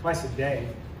service twice a day,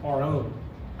 our own.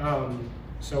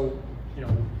 So, you know,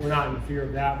 we're not in fear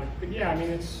of that. But yeah, I mean,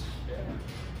 it's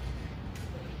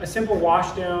a simple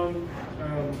wash down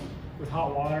with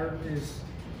hot water is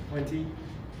plenty.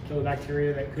 Kill the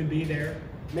bacteria that could be there.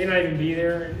 May not even be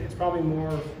there. It's probably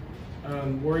more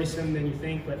worrisome than you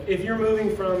think. But if you're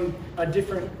moving from a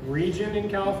different region in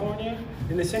California,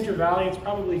 in the Central Valley, it's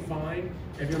probably fine.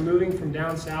 If you're moving from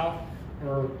down south,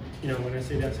 or, you know, when I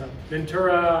say down south,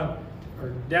 Ventura or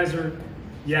desert,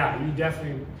 yeah, you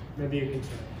definitely, that'd be a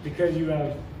concern, because you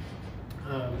have,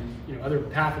 you know, other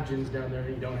pathogens down there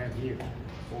that you don't have here,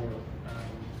 or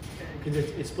because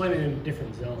it's split into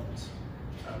different zones,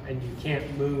 and you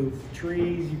can't move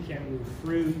trees, you can't move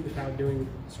fruit without doing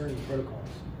certain protocols.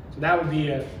 So that would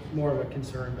be more of a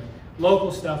concern, but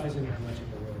local stuff isn't that much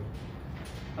of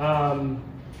a worry.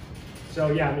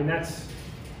 So yeah, I mean, that's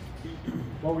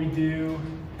what we do.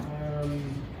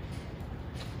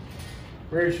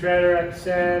 Rear shredder, like I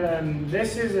said,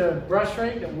 this is a brush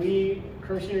rake that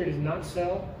Kern Senior does not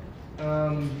sell,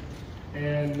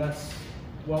 and that's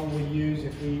what we'll use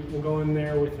if we'll go in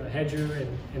there with a hedger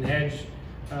and hedge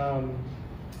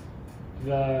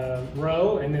the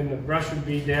row, and then the brush would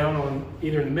be down on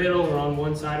either in the middle or on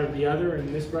one side or the other,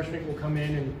 and this brush rake will come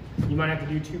in, and you might have to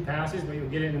do 2 passes, but you'll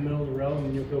get it in the middle of the row, and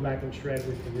then you'll go back and shred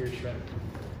with the rear shredder.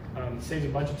 It saves a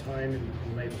bunch of time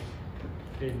and labor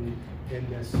in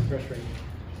this brush rake.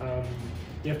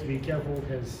 You have to be careful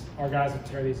because our guys will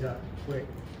tear these up quick,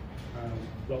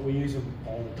 but we use them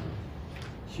all the time.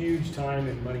 Huge time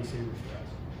and money saver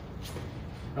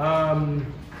for us.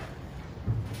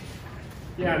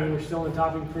 Yeah, I mean, we're still in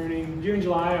topping pruning. June and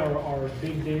July are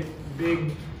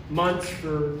big months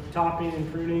for topping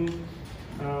and pruning.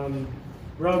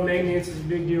 Road maintenance is a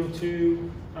big deal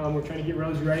too. We're trying to get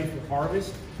roads ready for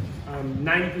harvest.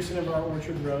 90% of our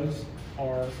orchard roads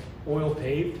are oil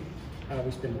paved.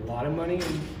 We spend a lot of money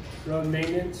in road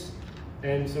maintenance,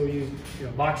 and so we use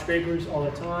box scrapers all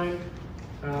the time.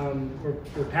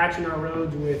 We're patching our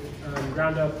roads with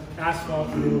ground up asphalt,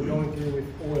 and then we're going through with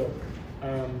oil.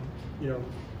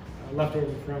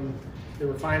 Leftover from the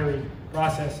refinery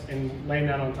process and laying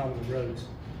that on top of the roads.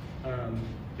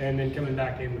 And then coming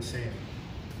back in with sand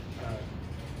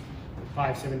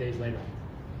 5-7 days later.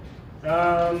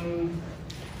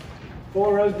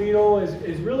 Full rose beetle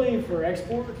is really for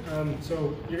export.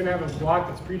 So you're gonna have a block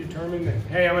that's predetermined that,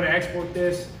 hey, I'm gonna export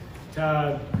this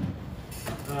to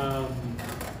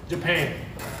Japan,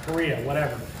 Korea,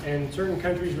 whatever. And certain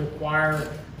countries require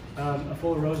a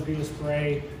full rose beetle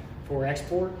spray for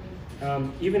export.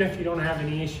 Even if you don't have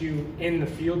any issue in the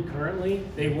field currently,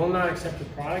 they will not accept the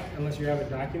product unless you have it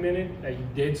documented that you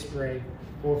did spray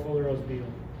for full rose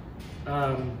beetle.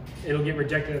 It'll get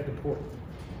rejected at the port.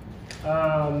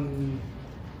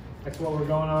 That's what we're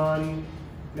going on.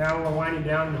 Now we're winding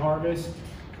down in harvest.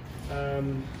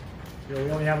 We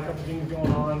only have a couple things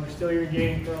going on. We're still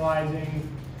irrigating, fertilizing,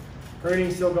 pruning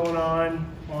still going on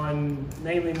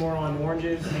mainly more on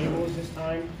oranges, maples this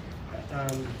time,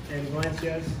 and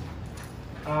valencias.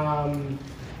 And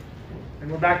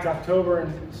we're back to October,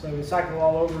 and so the cycle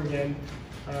all over again.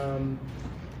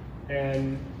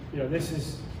 This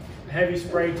is heavy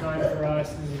spray time for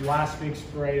us. This is the last big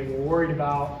spray that we're worried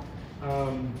about.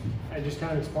 I just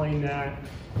kind of explained that.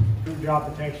 Fruit drop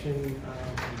protection.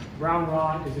 Brown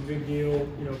rot is a big deal.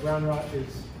 Brown rot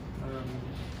is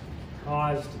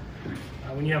caused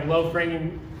when you have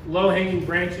low-hanging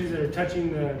branches that are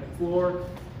touching the floor,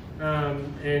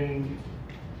 and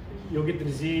you'll get the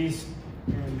disease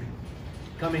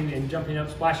coming and jumping up,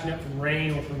 splashing up from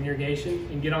rain or from irrigation,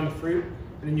 and get on the fruit,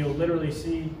 and then you'll literally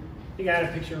see, I think I had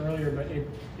a picture earlier, but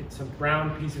it's a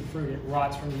brown piece of fruit. It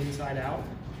rots from the inside out.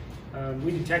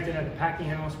 We detected at the packing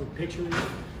house with pictures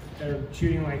that are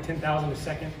shooting like 10,000 a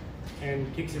second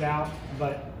and kicks it out,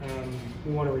 but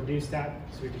we want to reduce that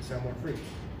so we can sell more fruit.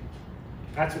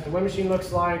 That's what the wind machine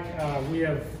looks like.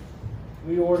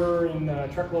 We order in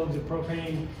truckloads of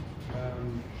propane.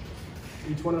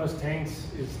 Each one of those tanks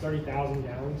is 30,000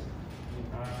 gallons,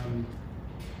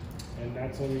 and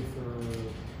that's only for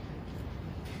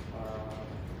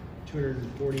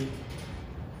 240,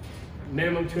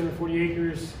 minimum 240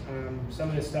 acres. Some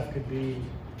of this stuff could be,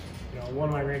 one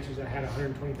of my ranches that had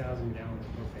 120,000 gallons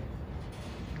of propane.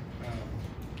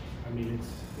 I mean, it's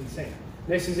insane.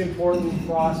 This is important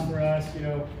frost for us,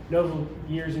 no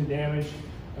years in damage.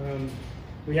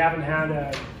 We haven't had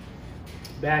a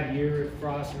bad year of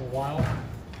frost in a while.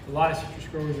 A lot of citrus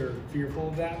growers are fearful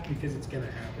of that because it's going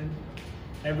to happen.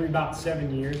 Every about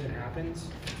 7 years it happens.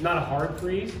 Not a hard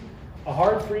freeze. A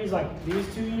hard freeze like these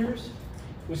 2 years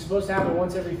was supposed to happen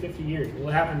once every 50 years. Well,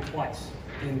 it happened twice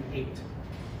in 8.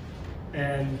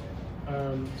 And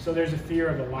so there's a fear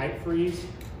of a light freeze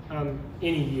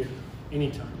any year,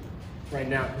 anytime, right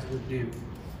now, because we're due.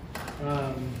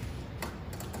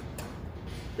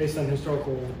 Based on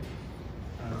historical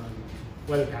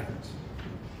weather patterns.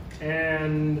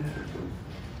 And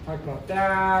talk about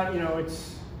that,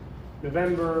 it's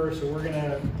November, so we're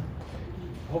gonna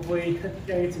hopefully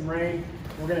get some rain.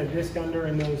 We're gonna disc under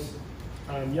in those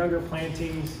younger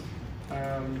plantings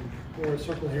for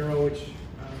Circle Hero, which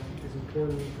is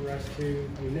important for us too.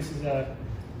 I mean, this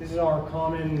is our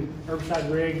common herbicide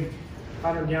rig,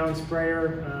 100-gallon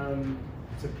sprayer.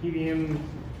 It's a PVM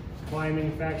supply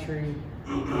manufacturing.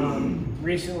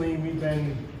 Recently, we've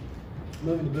been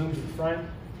moving the booms to the front,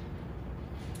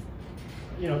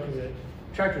 because the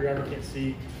tractor driver can't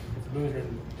see if the booms are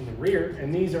in the rear,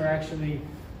 and these are actually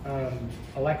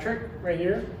electric right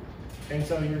here, and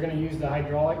so you're going to use the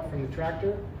hydraulic from the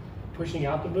tractor pushing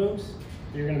out the booms.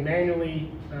 You're going to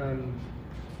manually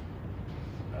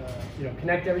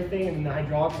connect everything, and then the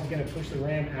hydraulics is going to push the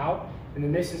ram out, and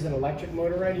then this is an electric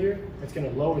motor right here that's going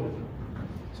to lower the boom.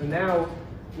 So now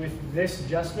with this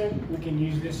adjustment, we can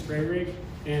use this spray rig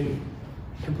in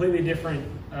completely different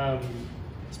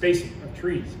spacing of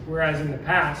trees. Whereas in the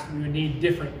past, we would need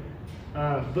different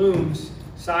booms,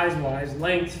 size-wise,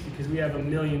 lengths, because we have a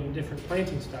million different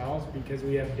planting styles, because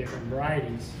we have different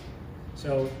varieties.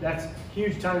 So that's a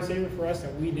huge time saver for us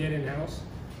that we did in-house.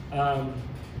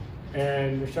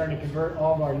 And we're starting to convert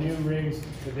all of our new rigs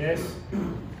to this.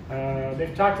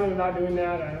 They've talked to them about doing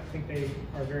that. I don't think they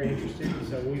are very interested,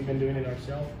 so we've been doing it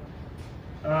ourselves.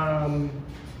 Do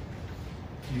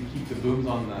you keep the booms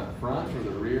on the front or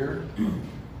the rear?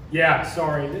 Yeah,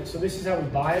 sorry. So this is how we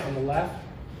buy it on the left,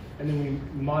 and then we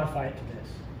modify it to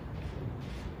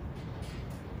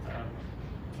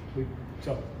this.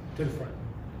 So to the front.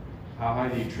 How high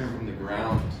do you trim from the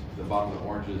ground to the bottom of the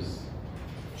oranges?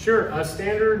 Sure.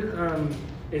 Standard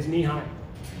is knee high.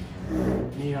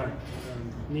 Knee high.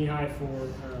 Knee high for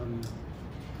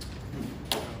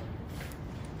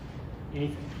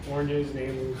anything. Oranges,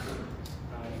 navels,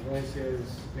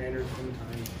 Valencias, standard,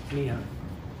 sometimes knee high.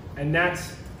 And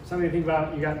that's something to think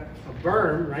about. You got a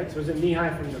berm, right? So is it knee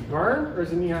high from the berm or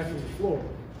is it knee high from the floor?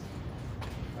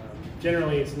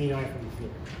 Generally, it's knee high from the floor.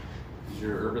 Does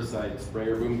your herbicide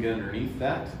sprayer boom get underneath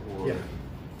that? Or? Yeah.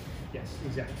 Yes,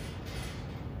 exactly.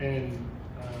 And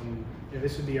yeah,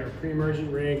 this would be our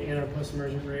pre-emergent rig and our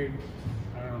post-emergent rig.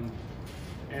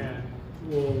 And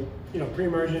we'll,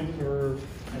 pre-emergent, or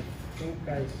I think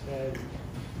I said,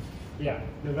 yeah,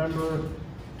 November.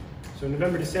 So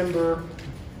November, December.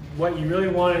 What you really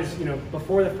want is,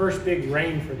 before the first big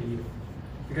rain for the year,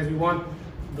 because we want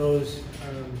those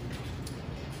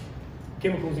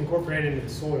chemicals incorporated into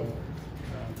the soil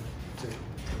to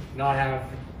not have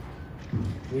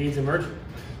weeds emerging.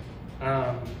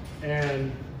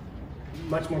 And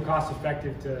much more cost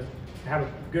effective to have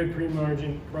a good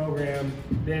pre-emergent program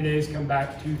than it is come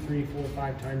back 2, 3, 4,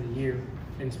 5 times a year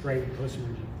and spray with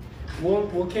post-emergent.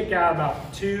 We'll kick out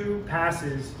about 2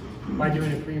 passes by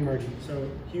doing a pre-emergent, so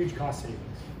huge cost savings.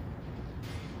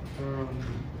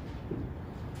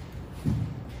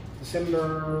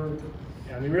 December,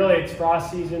 yeah, really it's frost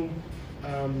season.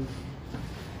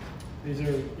 These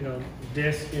are,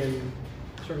 disc and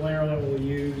circle arrow that we'll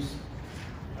use.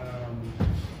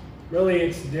 Really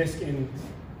it's disc in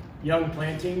young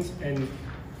plantings and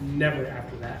never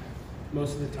after that,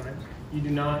 most of the times. You do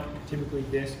not typically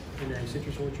disc in a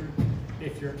citrus orchard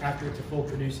if you're after it's a full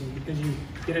producing, because you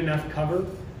get enough cover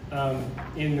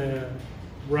in the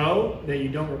row that you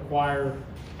don't require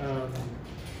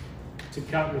to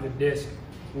cut with a disc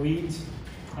weeds,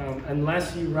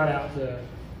 unless you rut out you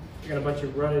got a bunch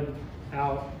of rutted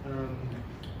out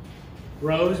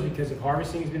rows because of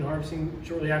harvesting. Has been harvesting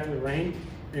shortly after the rain,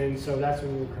 and so that's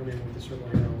when we'll come in with the circle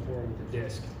arrow or with the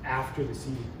disc after the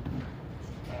seed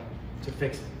to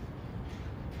fix it.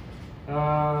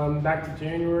 Back to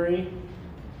January,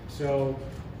 so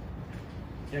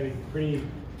yeah, pretty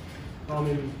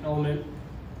common element.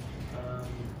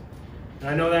 And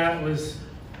I know that was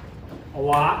a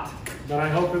lot, but I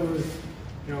hope it was,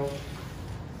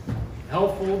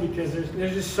 helpful, because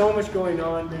there's just so much going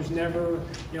on. There's never,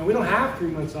 we don't have 3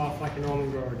 months off like an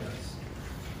almond grower does.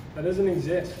 That doesn't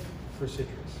exist for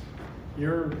citrus.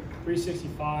 You're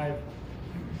 365,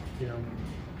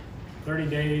 30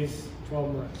 days,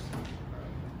 12 months.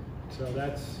 So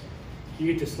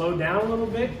you get to slow down a little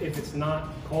bit if it's not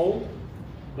cold,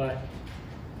 but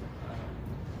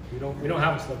we don't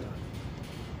have a slow time.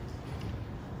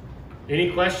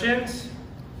 Any questions?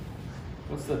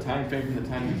 What's the time frame from the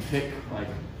time you pick,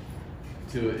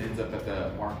 to it ends up at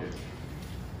the market?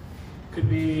 Could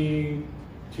be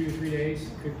 2 to 3 days.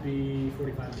 Could be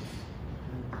 45 days.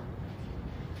 So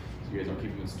you guys don't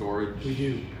keep them in storage? We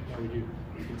do. Yeah, we do.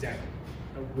 Exactly.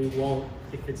 We won't,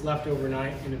 if it's left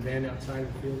overnight in a bin outside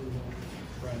of the field, we won't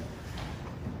run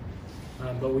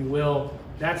it. But we will.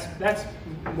 That's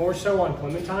more so on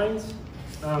clementines,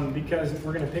 because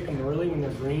we're going to pick them early when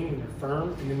they're green and they're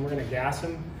firm, and then we're going to gas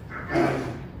them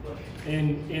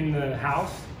in the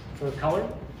house for color.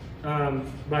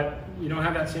 But you don't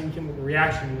have that same chemical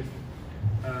reaction with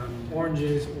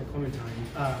oranges or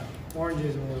clementines,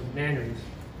 oranges or mandarins,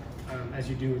 as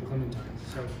you do with clementines.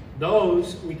 So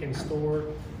those we can store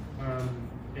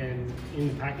and in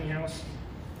the packing house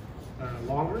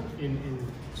longer in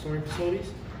storing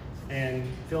facilities and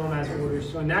fill them as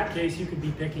orders. So in that case, you could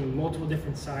be picking multiple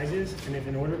different sizes, and if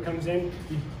an order comes in,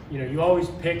 you always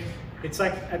pick. It's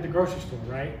like at the grocery store,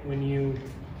 right? When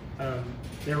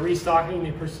they're restocking,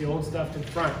 they push the old stuff to the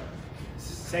front. It's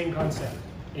the same concept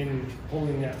in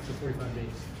holding that for 45 days.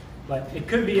 But it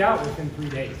could be out within 3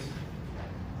 days.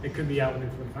 It could be out within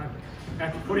 45 days.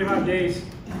 After 45 days,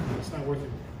 it's not worth it.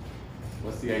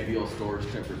 What's the ideal storage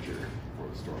temperature for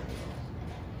the storing?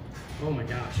 Oh my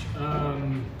gosh.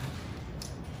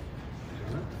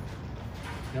 don't know.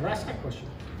 Never asked that question.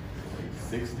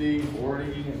 60,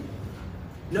 40?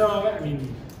 No, I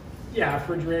mean, yeah,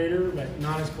 refrigerator, but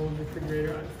not as cold as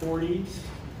refrigerator. 40s.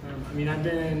 I mean, I've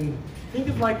been, think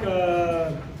of like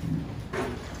a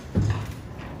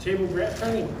table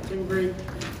grade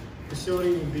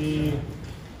facility would be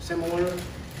similar.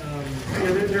 You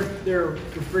know, they're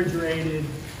refrigerated.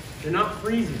 They're not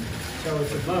freezing, so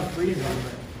it's above freezing,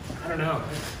 but I don't know.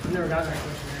 I've never got that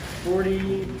question.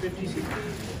 40, 50, 60?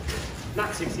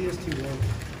 Not 60, it's too warm.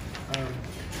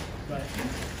 But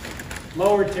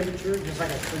lower temperature, just like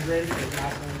a refrigerator, so it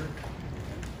lasts longer.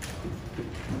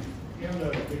 And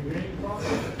the greening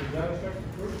process, does that affect the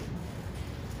fruit?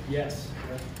 Yes.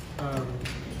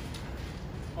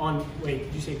 Wait,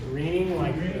 did you say greening?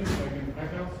 Like Greening, like in the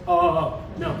pack house?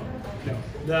 no.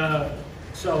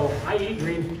 So I eat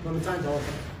green clementines all the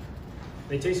time.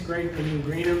 They taste great when you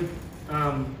green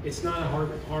them. It's not a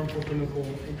harmful chemical.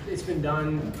 It's been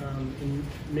done in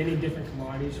many different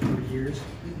commodities for years.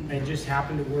 And it just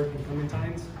happened to work in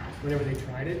clementines whenever they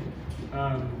tried it.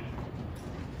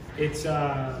 It's,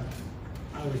 I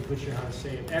always butcher how to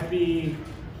say it.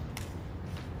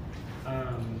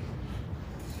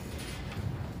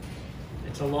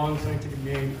 It's a long scientific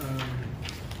name.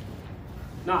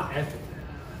 Not ethic.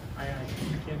 I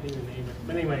can't think of the name.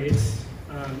 But anyway, it's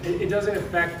it doesn't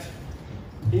affect.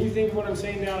 Can you think of what I'm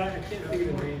saying now? I can't think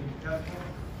of the name.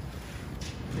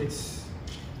 It's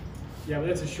but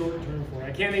that's a short term for it.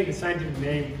 I can't think of the scientific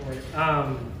name for it.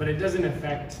 But it doesn't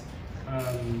affect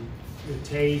the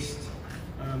taste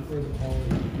or the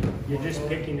quality. You're just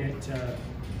picking it.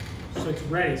 So it's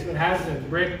ready. So it has the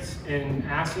Brix and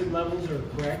acid levels are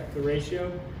correct, the ratio.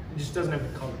 It just doesn't have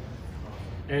the color.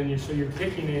 And so you're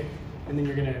picking it, and then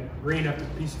you're going to green up a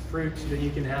piece of fruit so that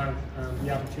you can have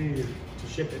the opportunity to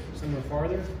ship it somewhere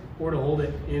farther or to hold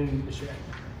it in the shed.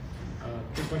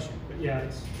 Good question. But yeah,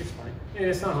 it's fine. And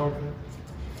it's not harmful.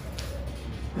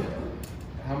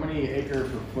 How many acre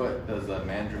per foot does a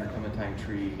mandarin clementine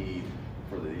tree need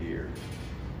for the year?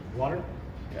 Water?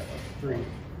 Yeah, 3.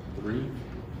 3?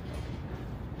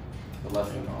 The less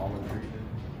than the almond tree did?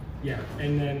 Yeah,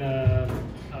 and then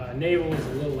navel is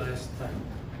a little less. I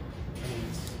mean,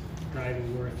 it's not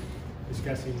even worth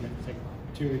discussing. It's like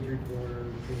 2 3/4,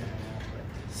 2.5.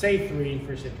 But say 3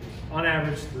 for citrus. On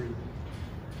average, 3.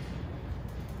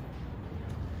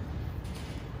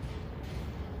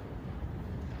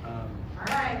 All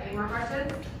right, any more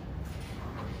questions?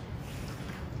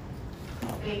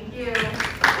 Thank you.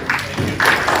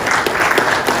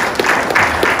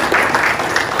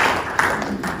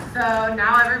 So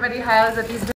now everybody has a piece of